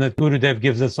lesson that Gurudev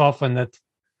gives us often, that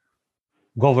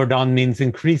Govardhan means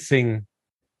increasing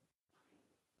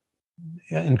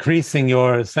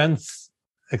your sense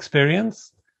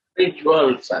experience.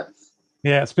 Spiritual sense.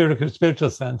 Yeah, spiritual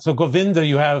sense. So Govinda,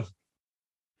 you have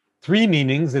three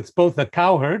meanings. It's both a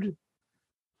cowherd,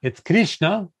 it's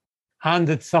Krishna, and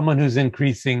it's someone who's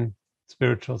increasing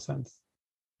spiritual sense.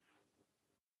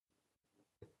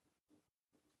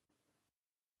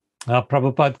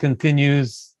 Prabhupada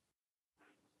continues,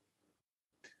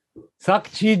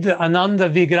 Sakchid Ananda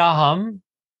Vigraham,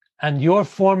 and your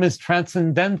form is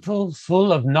transcendental,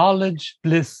 full of knowledge,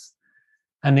 bliss,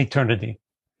 and eternity.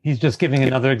 He's just giving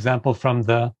another example from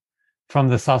the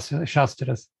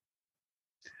Shastras.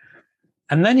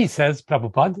 And then he says,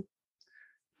 Prabhupada,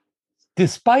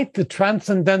 despite the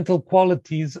transcendental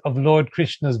qualities of Lord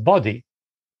Krishna's body,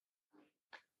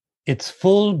 its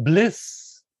full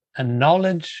bliss and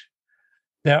knowledge,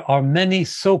 there are many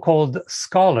so-called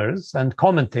scholars and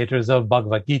commentators of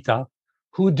Bhagavad Gita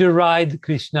who deride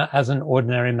Krishna as an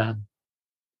ordinary man.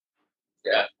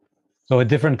 Yeah. So a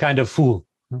different kind of fool.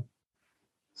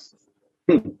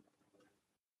 And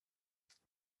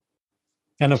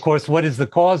of course, what is the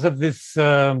cause of this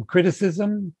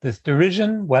criticism, this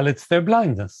derision? Well, it's their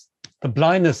blindness, the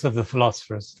blindness of the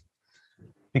philosophers,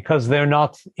 because they're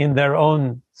not in their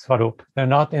own svarup, they're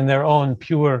not in their own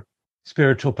pure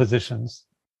spiritual positions.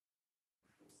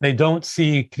 They don't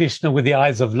see Krishna with the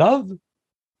eyes of love,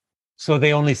 so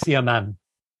they only see a man.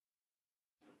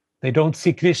 They don't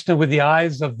see Krishna with the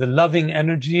eyes of the loving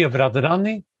energy of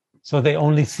Radharani, so they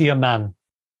only see a man.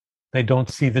 They don't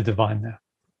see the divine there.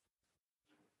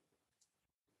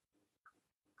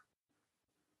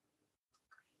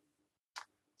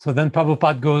 So then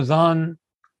Prabhupada goes on.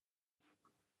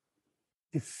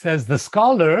 It says, the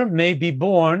scholar may be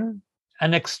born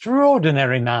an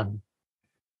extraordinary man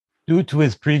due to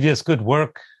his previous good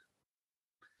work.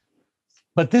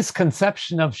 But this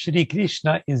conception of Shri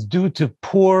Krishna is due to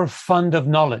poor fund of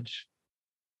knowledge.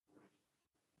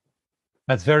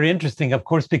 That's very interesting, of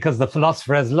course, because the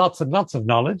philosopher has lots and lots of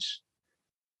knowledge,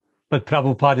 but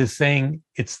Prabhupada is saying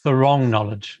it's the wrong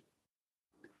knowledge.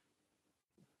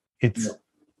 It's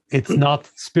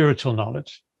not spiritual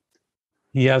knowledge.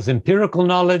 He has empirical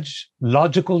knowledge,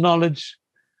 logical knowledge,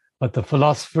 but the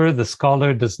philosopher, the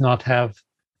scholar, does not have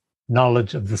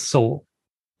knowledge of the soul.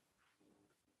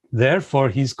 Therefore,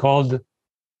 he's called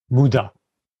Muda,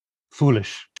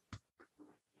 foolish.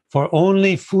 For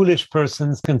only foolish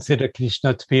persons consider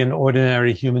Krishna to be an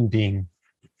ordinary human being,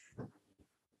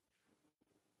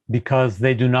 because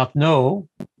they do not know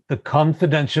the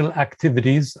confidential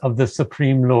activities of the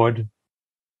Supreme Lord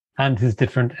and his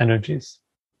different energies.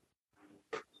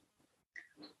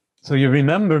 So you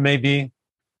remember maybe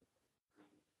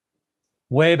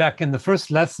way back in the first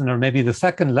lesson, or maybe the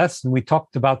second lesson, we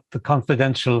talked about the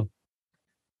confidential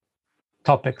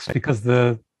topics, because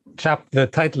the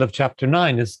title of chapter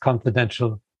 9 is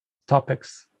confidential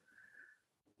topics.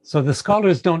 So the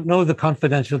scholars don't know the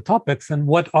confidential topics. And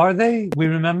what are they? We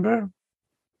remember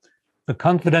the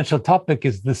confidential topic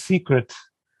is the secret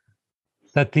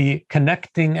that the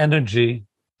connecting energy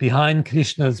behind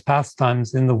Krishna's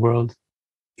pastimes in the world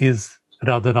is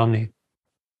Radharani.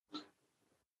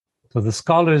 So the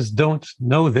scholars don't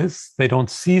know this, they don't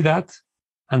see that,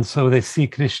 and so they see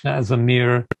Krishna as a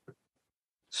mere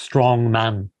strong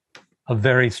man, a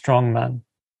very strong man.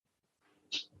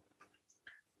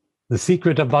 The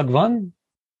secret of Bhagavan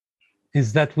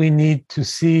is that we need to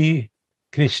see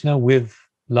Krishna with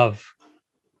love,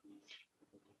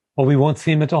 or we won't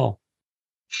see him at all.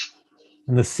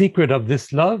 And the secret of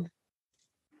this love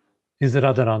is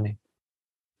Radharani.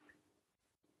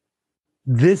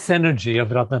 This energy of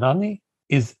Radharani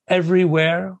is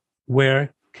everywhere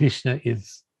where Krishna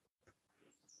is.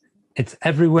 It's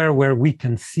everywhere where we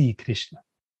can see Krishna.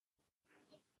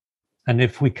 And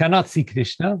if we cannot see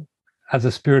Krishna as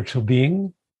a spiritual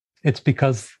being, it's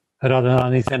because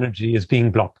Radharani's energy is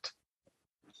being blocked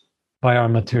by our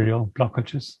material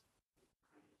blockages.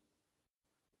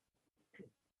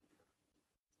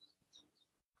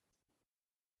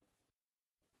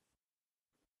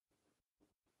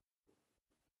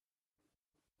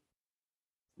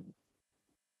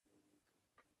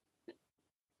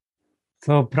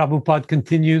 So Prabhupada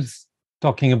continues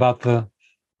talking about the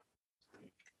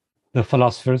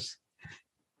philosophers.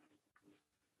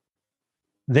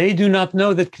 They do not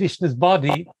know that Krishna's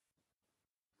body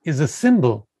is a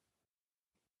symbol.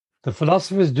 The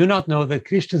philosophers do not know that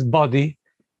Krishna's body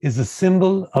is a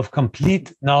symbol of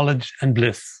complete knowledge and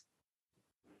bliss.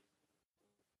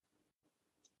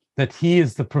 That he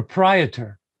is the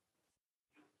proprietor.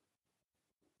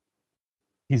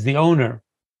 He's the owner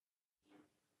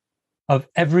of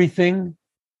everything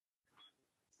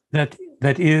that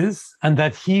is, and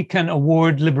that he can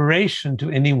award liberation to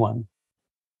anyone.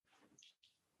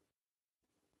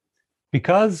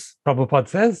 Because, Prabhupada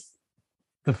says,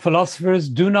 the philosophers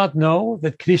do not know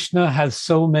that Krishna has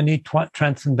so many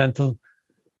transcendental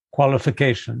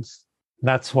qualifications.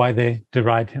 That's why they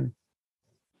deride him.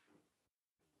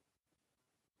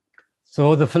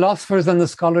 So the philosophers and the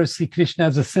scholars see Krishna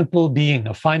as a simple being,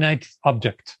 a finite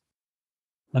object,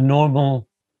 a normal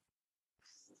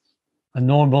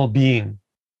being.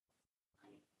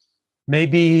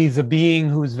 Maybe he's a being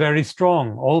who's very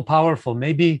strong, all-powerful.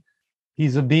 Maybe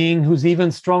he's a being who's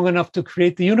even strong enough to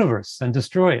create the universe and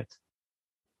destroy it.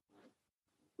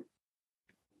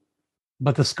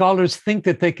 But the scholars think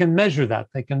that they can measure that.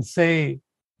 They can say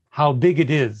how big it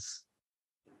is,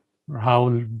 or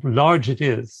how large it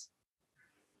is.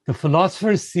 The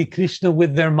philosophers see Krishna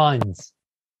with their minds.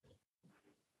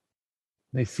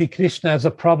 They see Krishna as a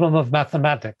problem of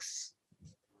mathematics.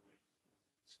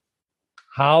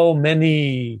 How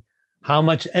many How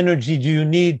much energy do you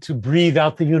need to breathe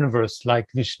out the universe like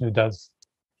Vishnu does?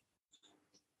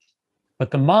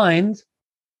 But the mind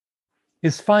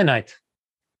is finite.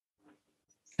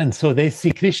 And so they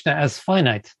see Krishna as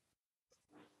finite,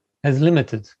 as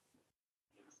limited.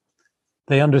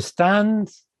 They understand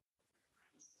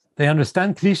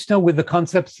Krishna with the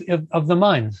concepts of the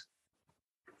mind.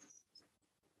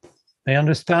 They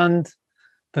understand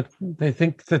that they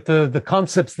think that the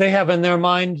concepts they have in their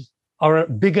mind are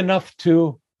big enough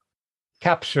to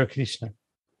capture Krishna.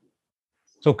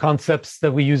 So concepts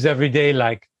that we use every day,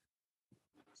 like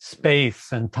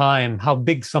space and time, how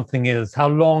big something is, how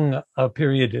long a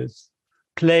period is,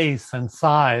 place and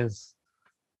size,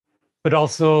 but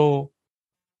also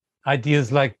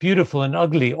ideas like beautiful and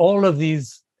ugly. All of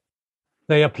these,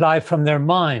 they apply from their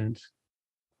mind.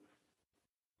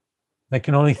 They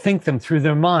can only think them through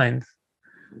their mind.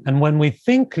 And when we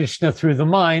think Krishna through the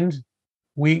mind,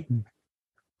 we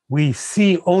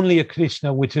see only a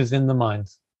Krishna which is in the mind.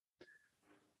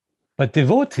 But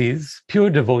devotees, pure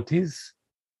devotees,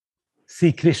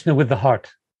 see Krishna with the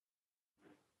heart.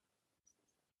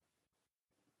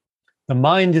 The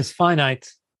mind is finite,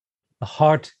 the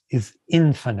heart is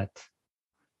infinite.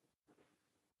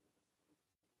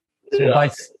 So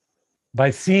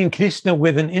by seeing Krishna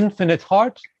with an infinite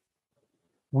heart,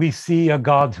 we see a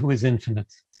God who is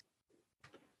infinite.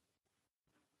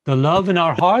 The love in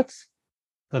our hearts,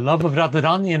 the love of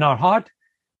Radharani in our heart,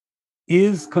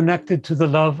 is connected to the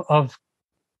love of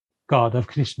God, of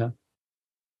Krishna.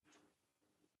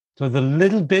 So the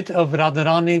little bit of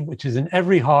Radharani, which is in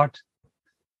every heart,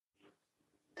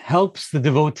 helps the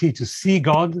devotee to see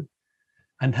God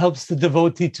and helps the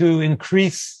devotee to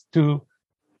increase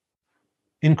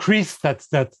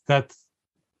that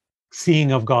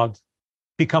seeing of God,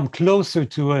 become closer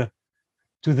to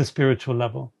the spiritual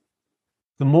level.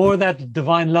 The more that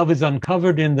divine love is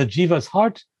uncovered in the jiva's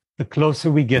heart, the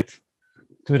closer we get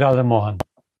to Radha Mohan.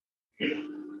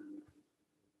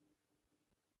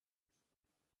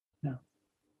 Yeah.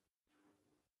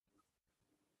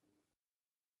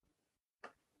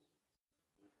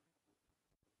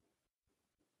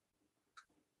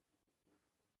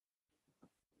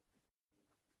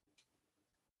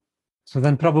 So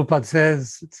then Prabhupada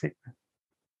says, let's see.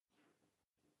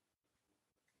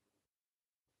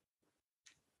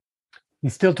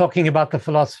 He's still talking about the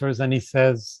philosophers, and he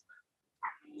says,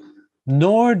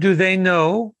 nor do they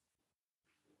know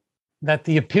that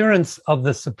the appearance of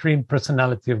the Supreme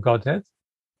Personality of Godhead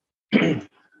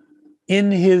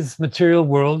in his material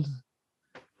world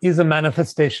is a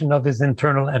manifestation of his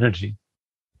internal energy.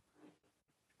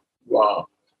 Wow.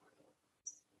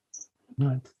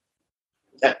 Right.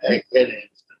 I get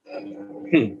it.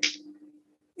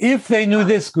 If they knew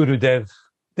this, Gurudev,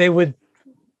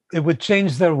 it would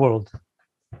change their world.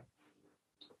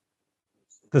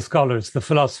 The scholars, the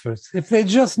philosophers, if they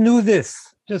just knew this,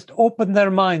 just open their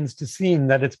minds to seeing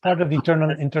that it's part of internal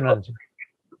energy.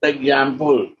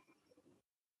 Example,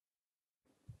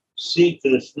 see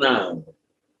Krishna,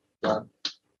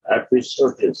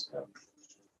 episode Krishna.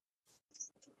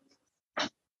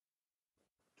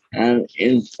 And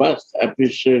in first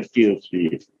episode you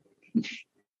see,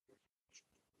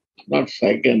 not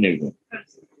second even.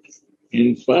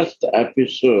 In first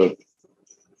episode,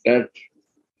 that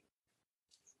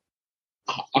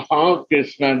how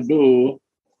Krishna do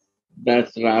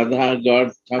that Radha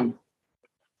got some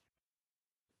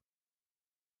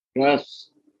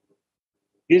trust,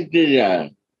 his desire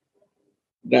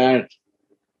that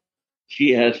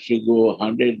she has to go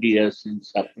 100 years in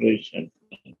separation.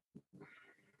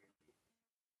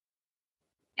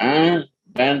 And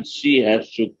then she has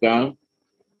to come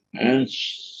and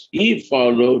he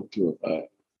followed to her.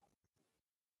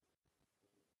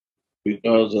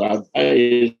 Because Radha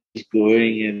is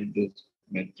going in this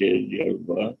material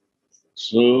world,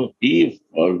 so he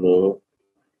followed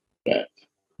that.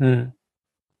 Mm.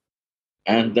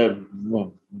 And the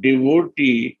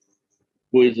devotee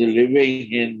who is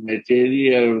living in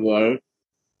material world,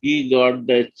 he got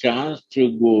the chance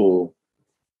to go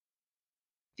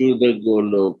to the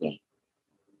Goloka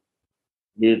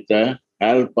with the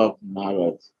help of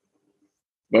Narad.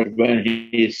 But when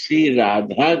he see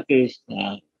Radha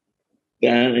Krishna,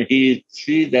 then he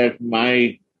see that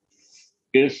my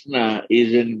Krishna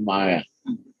is in Maya.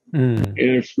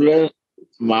 Influence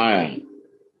Maya.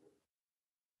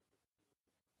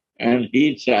 And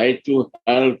he tried to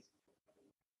help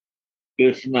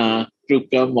Krishna to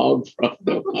come out from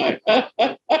the Maya.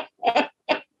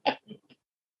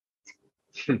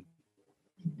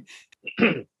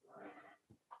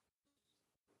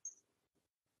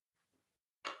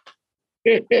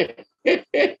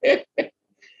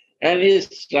 And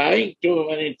he's trying too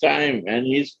many times and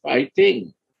he's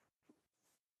fighting.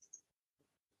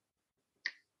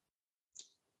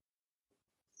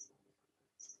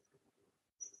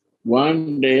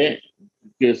 One day,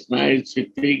 Krishna is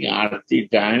sitting Aarti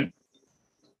time.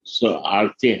 So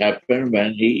Aarti happened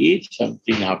when he eats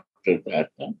something after that.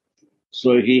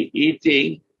 So he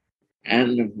eating,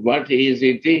 and what he is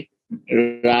eating,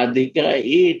 Radhika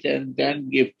eat and then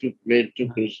give to plate to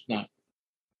Krishna.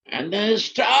 And then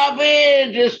stop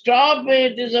it,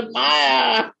 it's a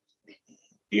Maya.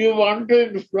 You want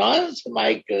to influence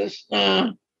my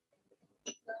Krishna.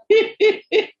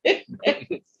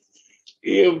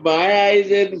 Your Maya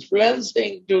is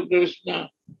influencing to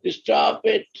Krishna. Stop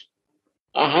it.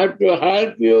 I have to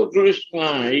help you,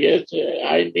 Krishna. Yes,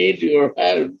 I need your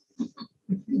help.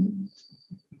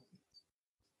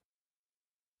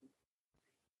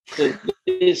 So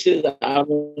this is our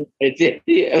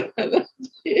material.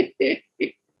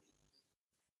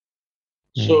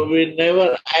 So we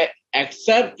never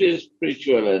accept his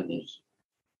spiritual energy.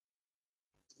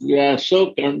 We are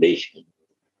so conditioned.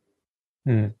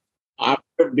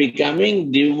 After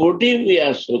becoming devotee, we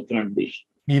are so conditioned.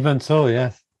 Even so,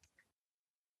 yes.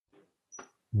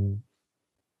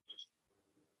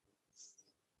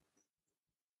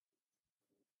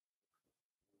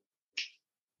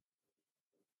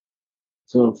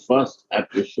 So first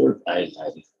episode I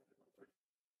like.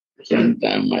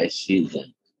 Sometimes I see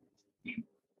them.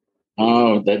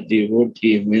 How the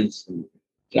devotee means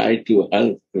try to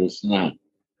help Krishna.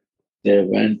 They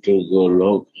went to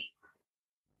Goloka.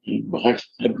 What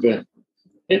happened?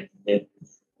 He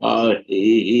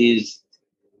is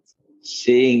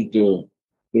saying to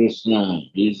Krishna,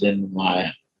 he's in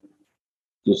Maya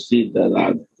to see the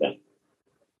Radha.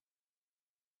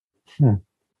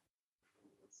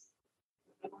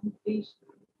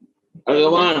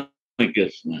 Bhagavan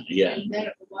Krishna, yeah.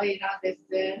 Why Radha is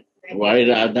there? Why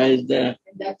Radha is there?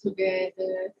 And that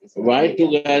together. Why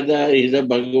together? He's a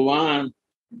Bhagavan.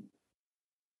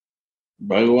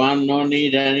 Bhagavan no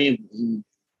need any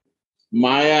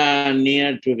Maya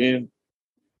near to him.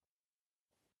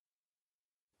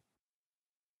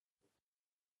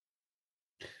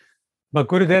 But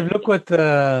Gurudev, look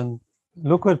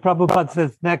what Prabhupada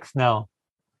says next now.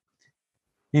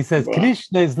 He says, Wow.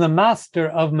 Krishna is the master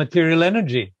of material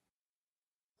energy.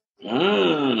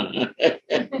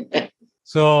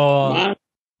 So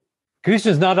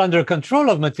Krishna is not under control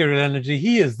of material energy.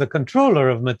 He is the controller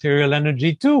of material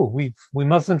energy too. We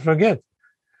mustn't forget.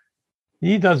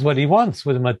 He does what he wants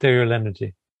with material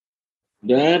energy.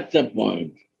 That's the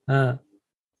point.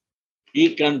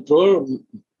 He controls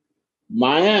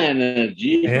Maya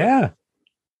energy. Yeah.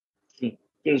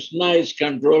 Krishna is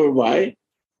controlled by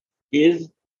his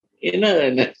inner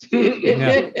energy.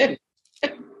 Yeah.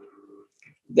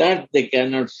 That they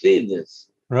cannot see this.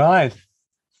 Right.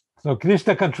 So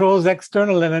Krishna controls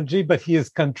external energy, but he is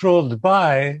controlled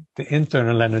by the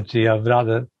internal energy of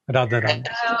Radharani.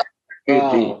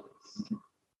 Wow.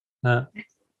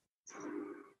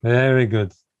 Very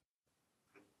good.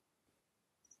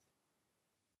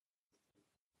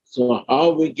 So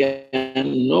how we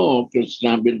can know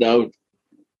Krishna without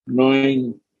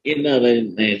knowing inner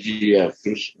energy of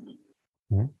Krishna?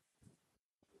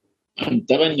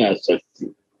 Antaranga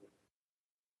Sakti.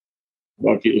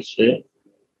 What you say?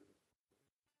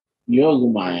 Yoga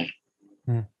Maya.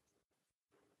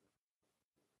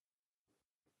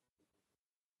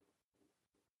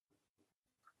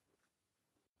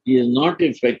 He is not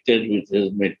affected with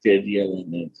his material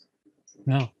energy.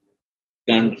 No.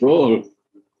 Control,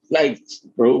 like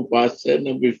Prabhupada said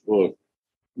before,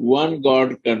 one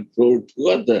God controls two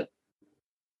others.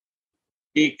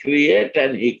 He creates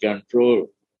and he controls.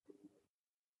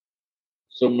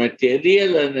 So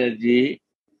material energy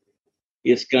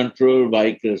is controlled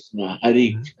by Krishna,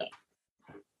 Hariksha.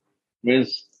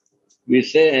 Means we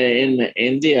say in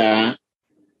India,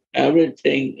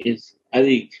 everything is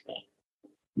Hariksha.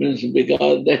 Means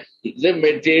because the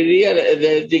material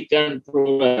energy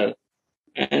controller,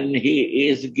 and he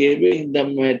is giving the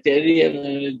material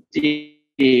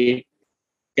energy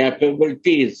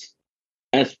capabilities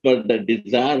as per the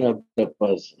desire of the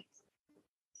person.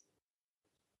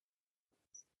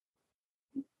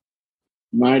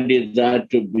 My desire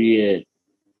to be a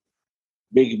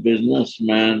big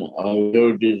businessman, or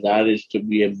your desire is to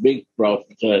be a big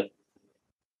professor.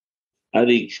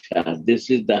 Hariksha, this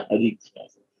is the Hariksha.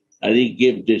 Hari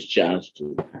gave this chance to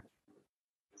you.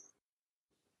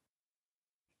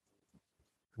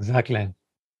 Exactly.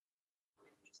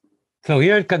 So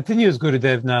here it continues,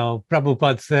 Gurudev. Now,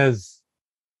 Prabhupada says,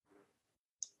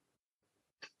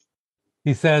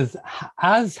 He says,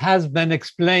 as has been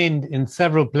explained in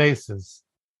several places.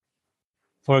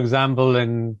 For example,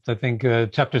 in, I think,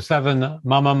 chapter 7,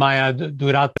 Mama Maya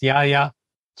Duratyaya,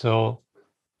 so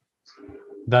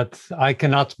that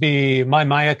my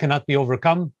Maya cannot be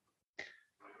overcome.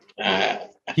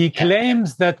 He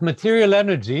claims that material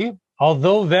energy,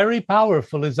 although very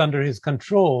powerful, is under his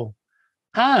control,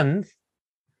 and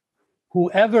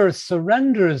whoever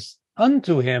surrenders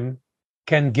unto him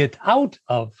can get out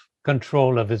of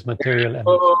control of his material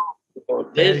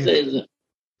energy.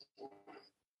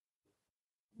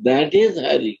 That is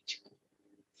Hari.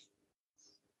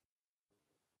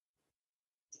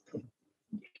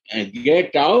 And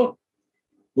get out,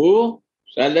 who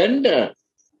surrender.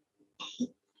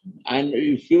 And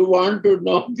if you want to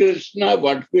know Krishna,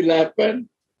 what will happen?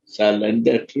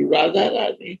 Surrender to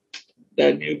Radharani.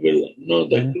 Then you will know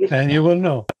the Krishna. Then you will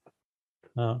know.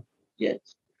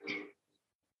 Yes.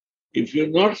 If you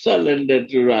not surrender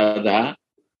to Radha,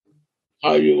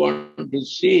 how you want to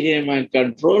see him and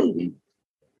control him?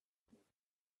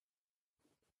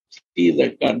 See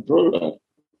the controller,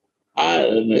 our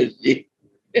energy,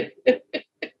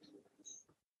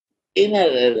 inner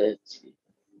energy.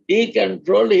 He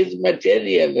controls his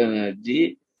material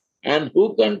energy, and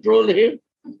who control him?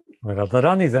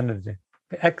 Radharani's energy,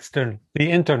 the external, the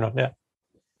internal, yeah.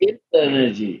 Its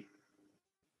energy.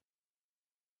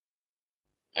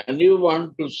 And you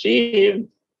want to see him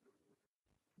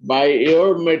by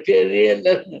your material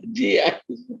energy.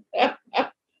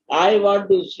 I want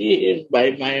to see him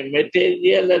by my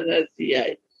material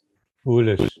energy.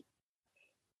 Foolish.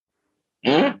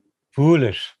 Huh?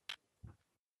 Foolish.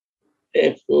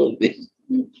 Foolish.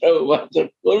 So what the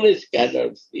foolish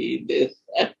cannot see this.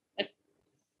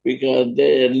 Because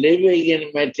they are living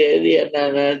in material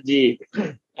energy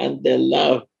and they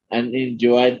love and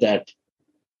enjoy that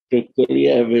to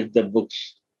Korea with the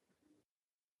books.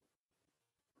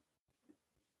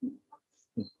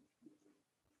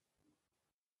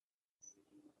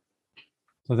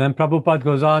 So then Prabhupada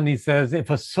goes on, he says, if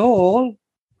a soul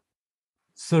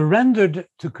surrendered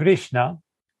to Krishna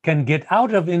can get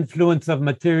out of influence of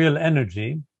material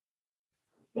energy,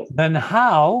 then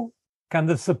how can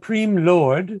the Supreme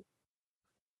Lord,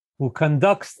 who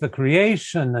conducts the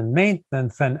creation and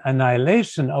maintenance and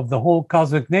annihilation of the whole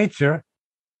cosmic nature,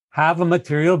 have a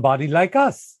material body like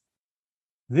us?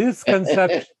 This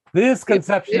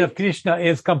conception of Krishna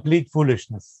is complete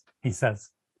foolishness, he says.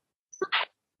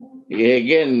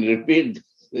 Again, repeat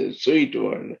the sweet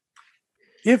word.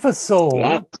 If a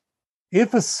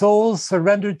soul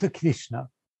surrendered to Krishna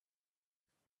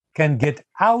can get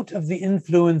out of the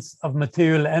influence of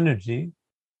material energy,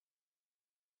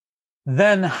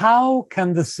 then how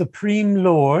can the Supreme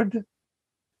Lord,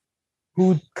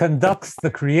 who conducts the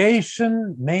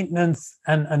creation, maintenance,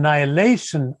 and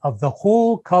annihilation of the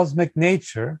whole cosmic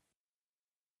nature,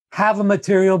 have a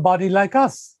material body like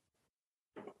us?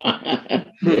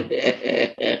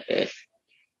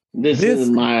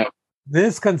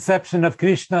 This conception of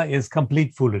Krishna is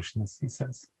complete foolishness, he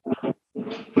says.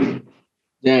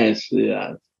 Yes,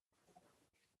 yeah.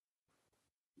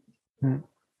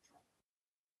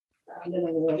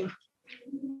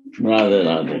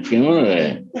 Radha,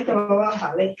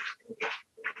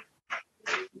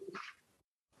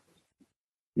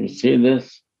 you see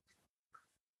this?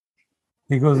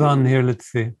 He goes on here, let's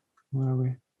see. Where are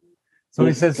we? So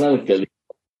he says,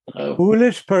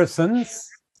 foolish persons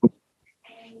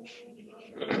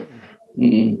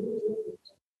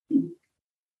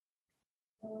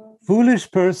foolish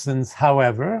persons,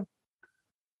 however,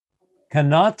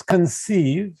 cannot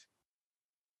conceive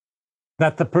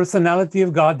that the personality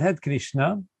of Godhead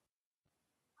Krishna,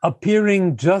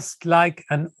 appearing just like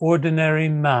an ordinary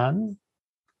man,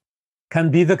 can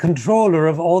be the controller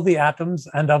of all the atoms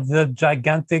and of the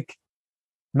gigantic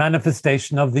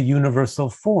manifestation of the universal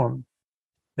form.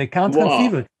 They can't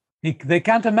conceive it. They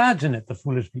can't imagine it, the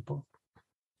foolish people.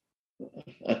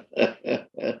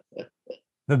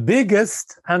 The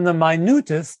biggest and the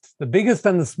minutest, the biggest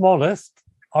and the smallest,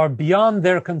 are beyond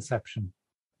their conception.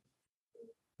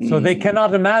 So they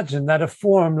cannot imagine that a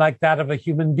form like that of a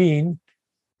human being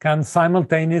can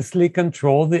simultaneously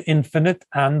control the infinite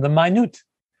and the minute.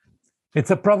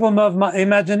 It's a problem of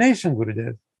imagination,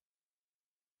 Gurudev.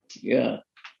 Yeah.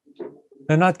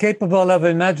 They're not capable of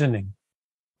imagining.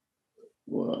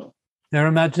 Wow. Their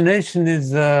imagination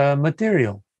is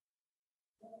material.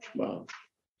 Wow.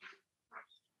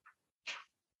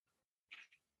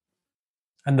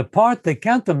 And the part they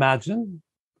can't imagine,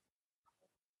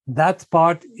 that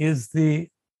part is the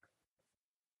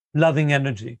loving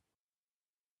energy.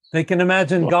 They can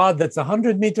imagine God that's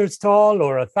 100 meters tall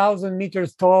or 1,000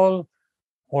 meters tall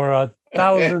or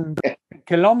 1,000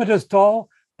 kilometers tall,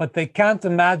 but they can't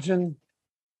imagine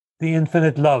the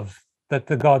infinite love that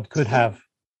the God could have.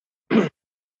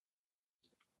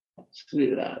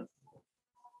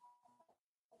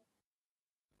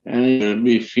 And it will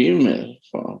be female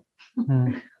form.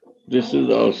 This is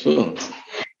also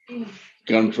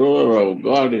controller of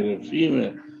God is a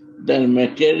female. Then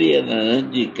material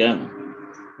energy comes.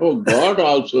 Oh, God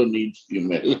also needs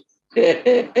female.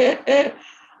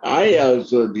 I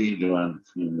also need one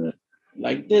female.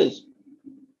 Like this.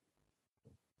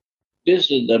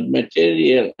 This is the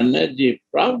material energy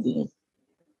problem.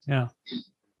 Yeah.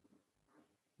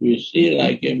 We see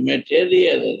like a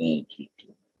material energy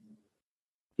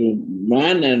to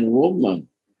man and woman.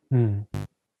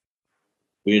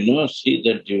 We don't see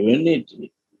the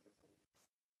divinity.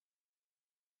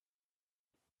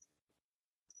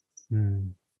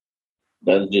 Then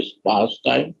this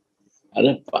pastime, and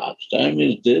a pastime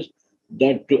is this,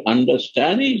 that to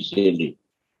understand easily,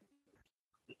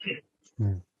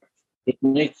 to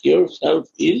make yourself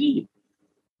easy,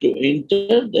 to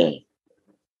enter there.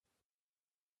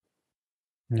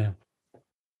 Yeah.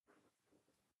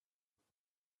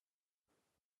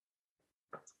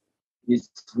 It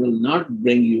will not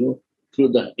bring you to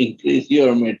the increase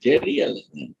your material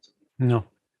energy. No.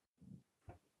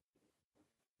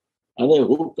 Other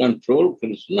who control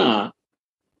Krishna,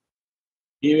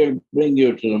 he will bring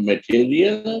you to the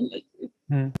material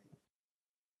energy.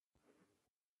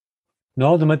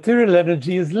 No, the material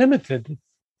energy is limited,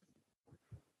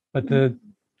 but the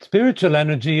spiritual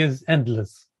energy is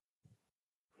endless.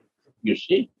 You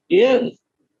see, yes.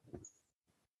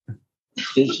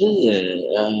 This is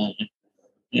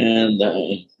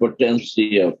the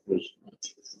potency of Krishna.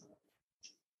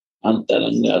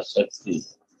 Antaranga Shakti.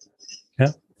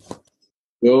 Yeah.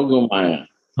 Yogamaya.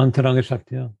 Antaranga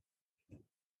Shakti, yeah.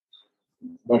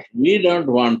 But we don't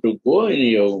want to go in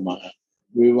Yogamaya.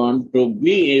 We want to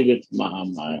be with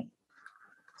Mahamaya.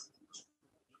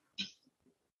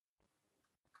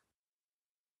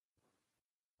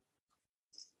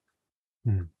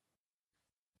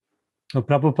 So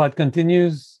Prabhupada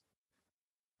continues,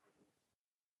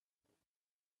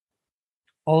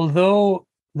 although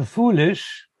the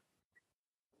foolish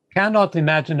cannot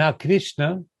imagine how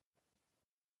Krishna,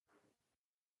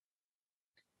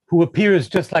 who appears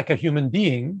just like a human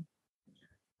being,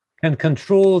 can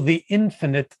control the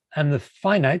infinite and the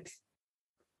finite,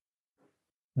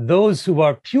 those who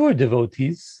are pure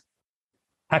devotees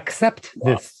accept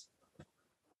this.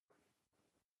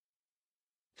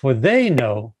 For they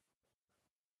know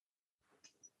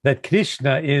that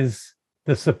Krishna is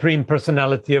the Supreme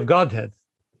Personality of Godhead.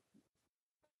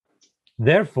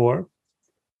 Therefore,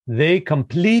 they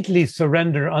completely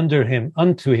surrender unto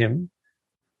him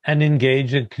and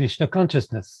engage in Krishna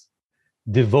consciousness,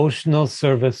 devotional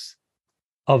service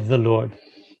of the Lord.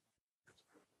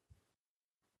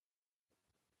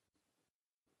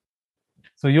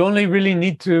 So you only really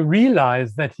need to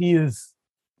realize that he is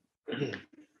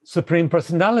Supreme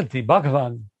Personality,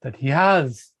 Bhagavan, that he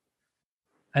has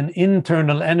an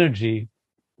internal energy,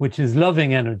 which is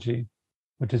loving energy,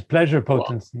 which is pleasure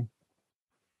potency,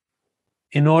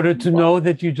 in order to know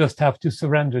that you just have to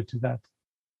surrender to that.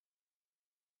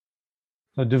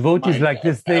 So devotees like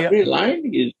this, they... Every line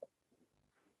is...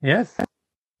 Yes?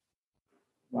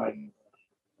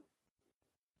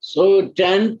 So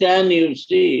 10:10 you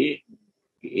see,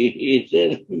 he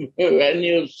said, when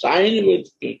you sign with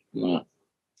Krishna,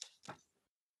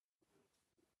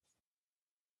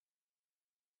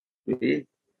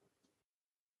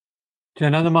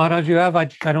 Jananda Maharaj, you have? I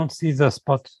don't see the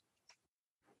spot.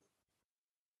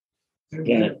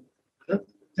 Yeah.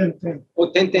 10:10.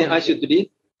 Oh, 10:10, I should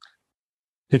read?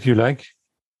 If you like.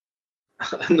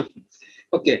 No.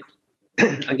 Okay.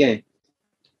 Again.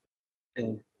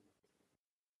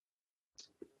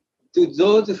 To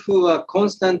those who are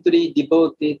constantly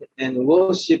devoted and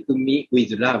worship me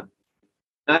with love,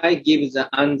 I give the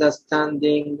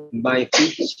understanding by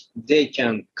which they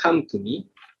can come to me.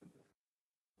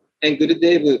 And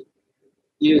Gurudev,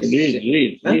 you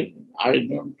read. I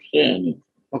don't say anything.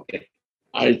 Okay.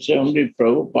 I say only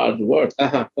Prabhupada's word.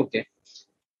 Okay.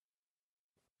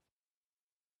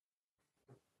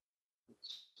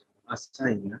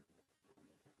 Assign.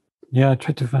 Yeah,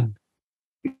 try to find.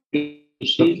 You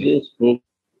see this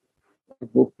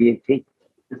book you took.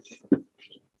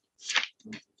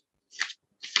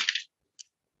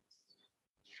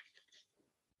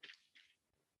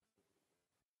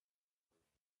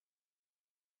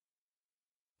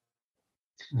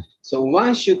 So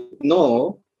one should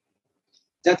know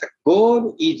that the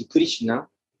goal is Krishna,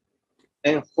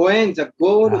 and when the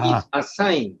goal is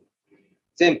assigned,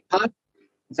 then path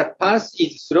the path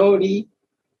is slowly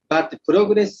but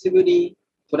progressively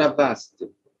traversed,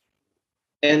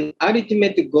 and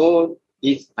ultimate goal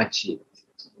is achieved.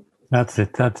 That's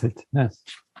it. Yes.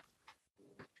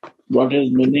 What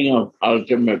is meaning of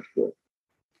ultimate goal?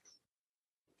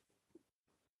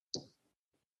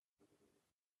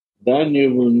 Then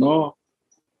you will know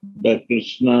that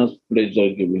Krishna's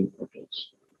pleasure-giving potency.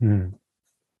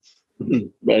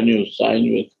 When you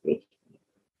sign with Krishna,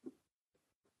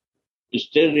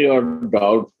 still you are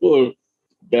doubtful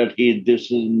that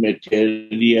this is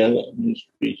material and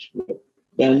spiritual.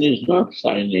 Then it's not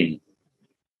signing.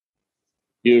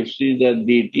 You see the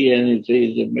deity and it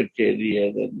says a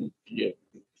material and it's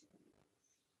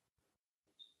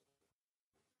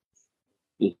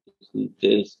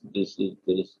this is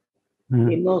this.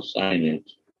 You know, sign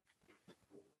it.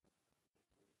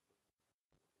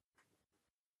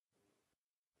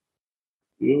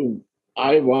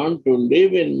 I want to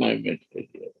live in my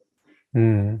material.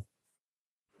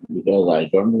 Because I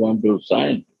don't want to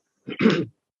sign.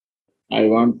 I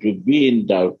want to be in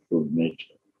doubtful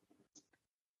nature.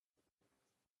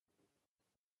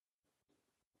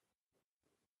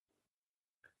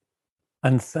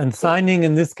 And signing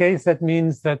in this case, that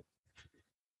means that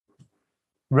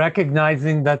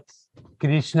recognizing that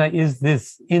Krishna is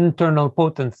this internal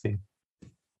potency.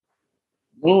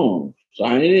 No,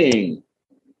 signing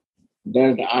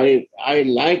that I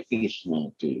like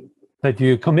Krishna too. That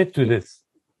you commit to this.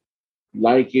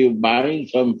 Like you buying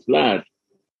some flat,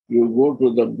 you go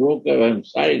to the broker and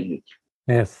sign it.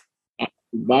 Yes. I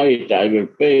buy it, I will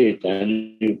pay it,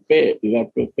 and you pay. You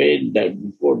have to pay that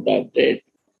before that date.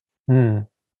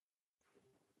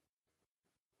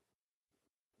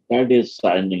 That is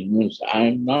signing. Means I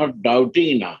am not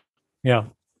doubting now. Yeah.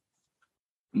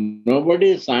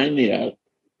 Nobody is signing here.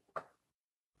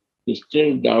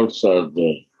 Still doubts are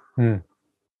there.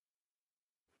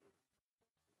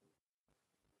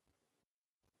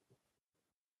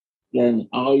 Then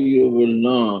how you will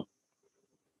know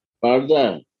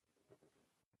further?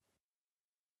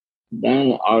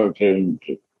 Then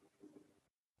alternative.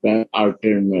 Then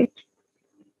alternate.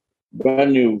 How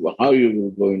you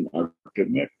will go in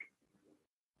alternate?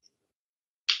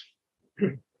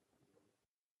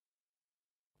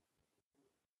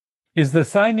 Is the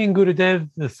signing, Gurudev,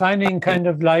 the signing kind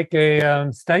of like a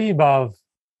sthayi bhav,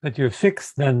 that you're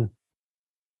fixed then?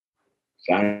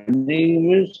 Signing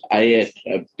means I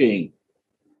accepting.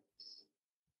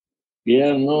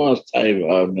 Here no sthayi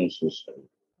bhav necessary.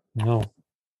 No.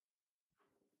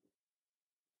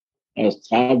 A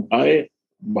sthayi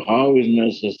bhav is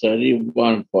necessary,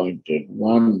 one pointed,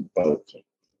 one person.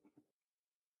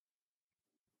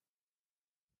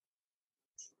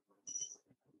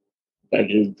 That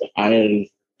is the higher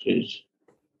stage.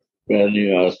 When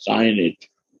you assign it,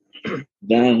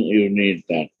 then you need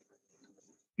that.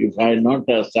 If I not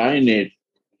assign it,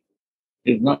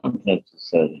 it's not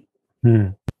necessary.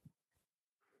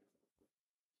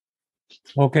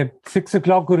 Okay, 6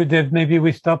 o'clock, Gurudev. Maybe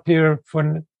we stop here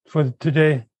for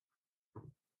today.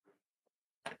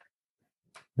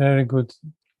 Very good.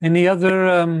 Any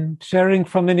other sharing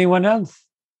from anyone else?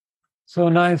 So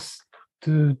nice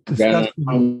to discuss.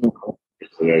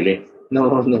 Really?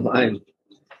 No,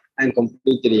 I'm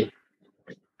completely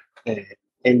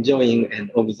enjoying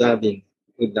and observing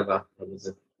Uddhava.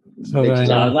 So very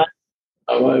nice.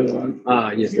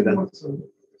 Yes, that.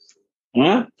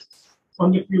 Huh?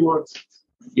 Only a few words.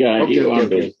 Yeah,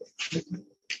 Okay.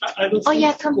 I will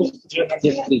come.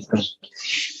 Yes, please come.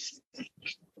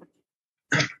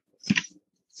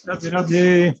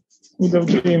 Radhe,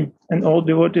 Uddhava and all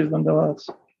devotees on the world.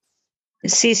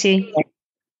 Sisi.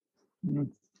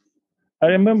 I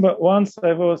remember once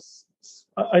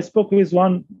I spoke with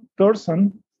one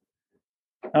person,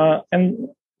 and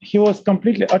he was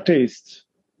completely atheist,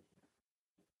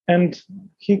 and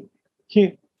he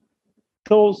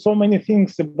told so many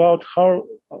things about how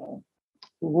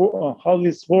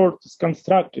this world is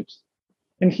constructed,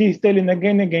 and he's telling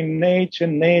again and again nature,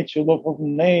 love of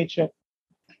nature,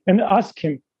 and ask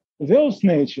him, those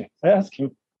nature. I ask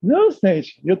him, those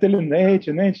nature. You're telling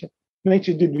nature.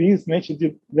 Nature did this, nature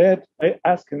did that. I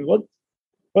ask him,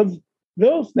 what's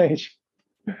those nature?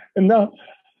 And now,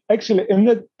 actually, in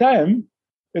that time,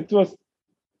 it was,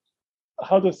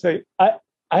 how to say, I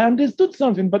understood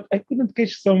something, but I couldn't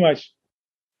catch so much.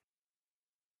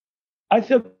 I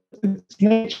thought it's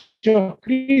nature of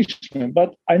Krishna,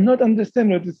 but I not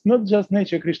understand that it's not just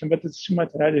nature of Krishna, but it's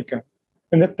Srimati Radhika.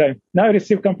 In that time. Now I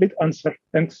receive complete answer.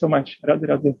 Thanks so much.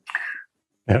 Radhe.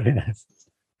 Very nice.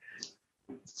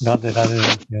 Radhe.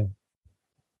 Yeah.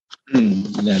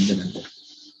 Radhe.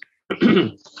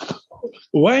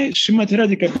 Why Srimati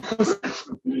Radhika?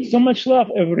 Because so much love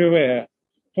everywhere.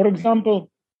 For example,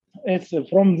 it's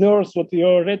from verse what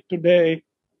you read today.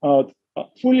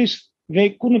 Foolish, they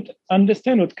couldn't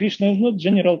understand what Krishna is not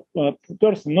general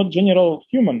person, not general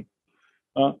human.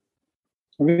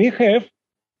 We have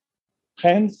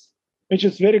hands, which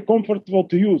is very comfortable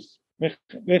to use. We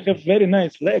have very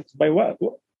nice legs. By what?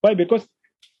 Why? Because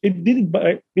it did it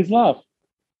by his love.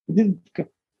 It did it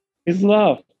his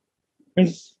love.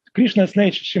 It's Krishna's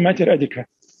nature, Srimati Radhika.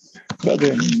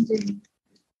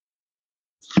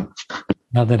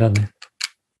 Radhe Radhe.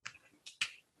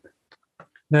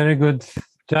 Very good.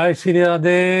 Jai Shri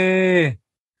Radhe.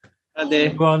 Radhe.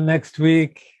 See you all next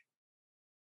week.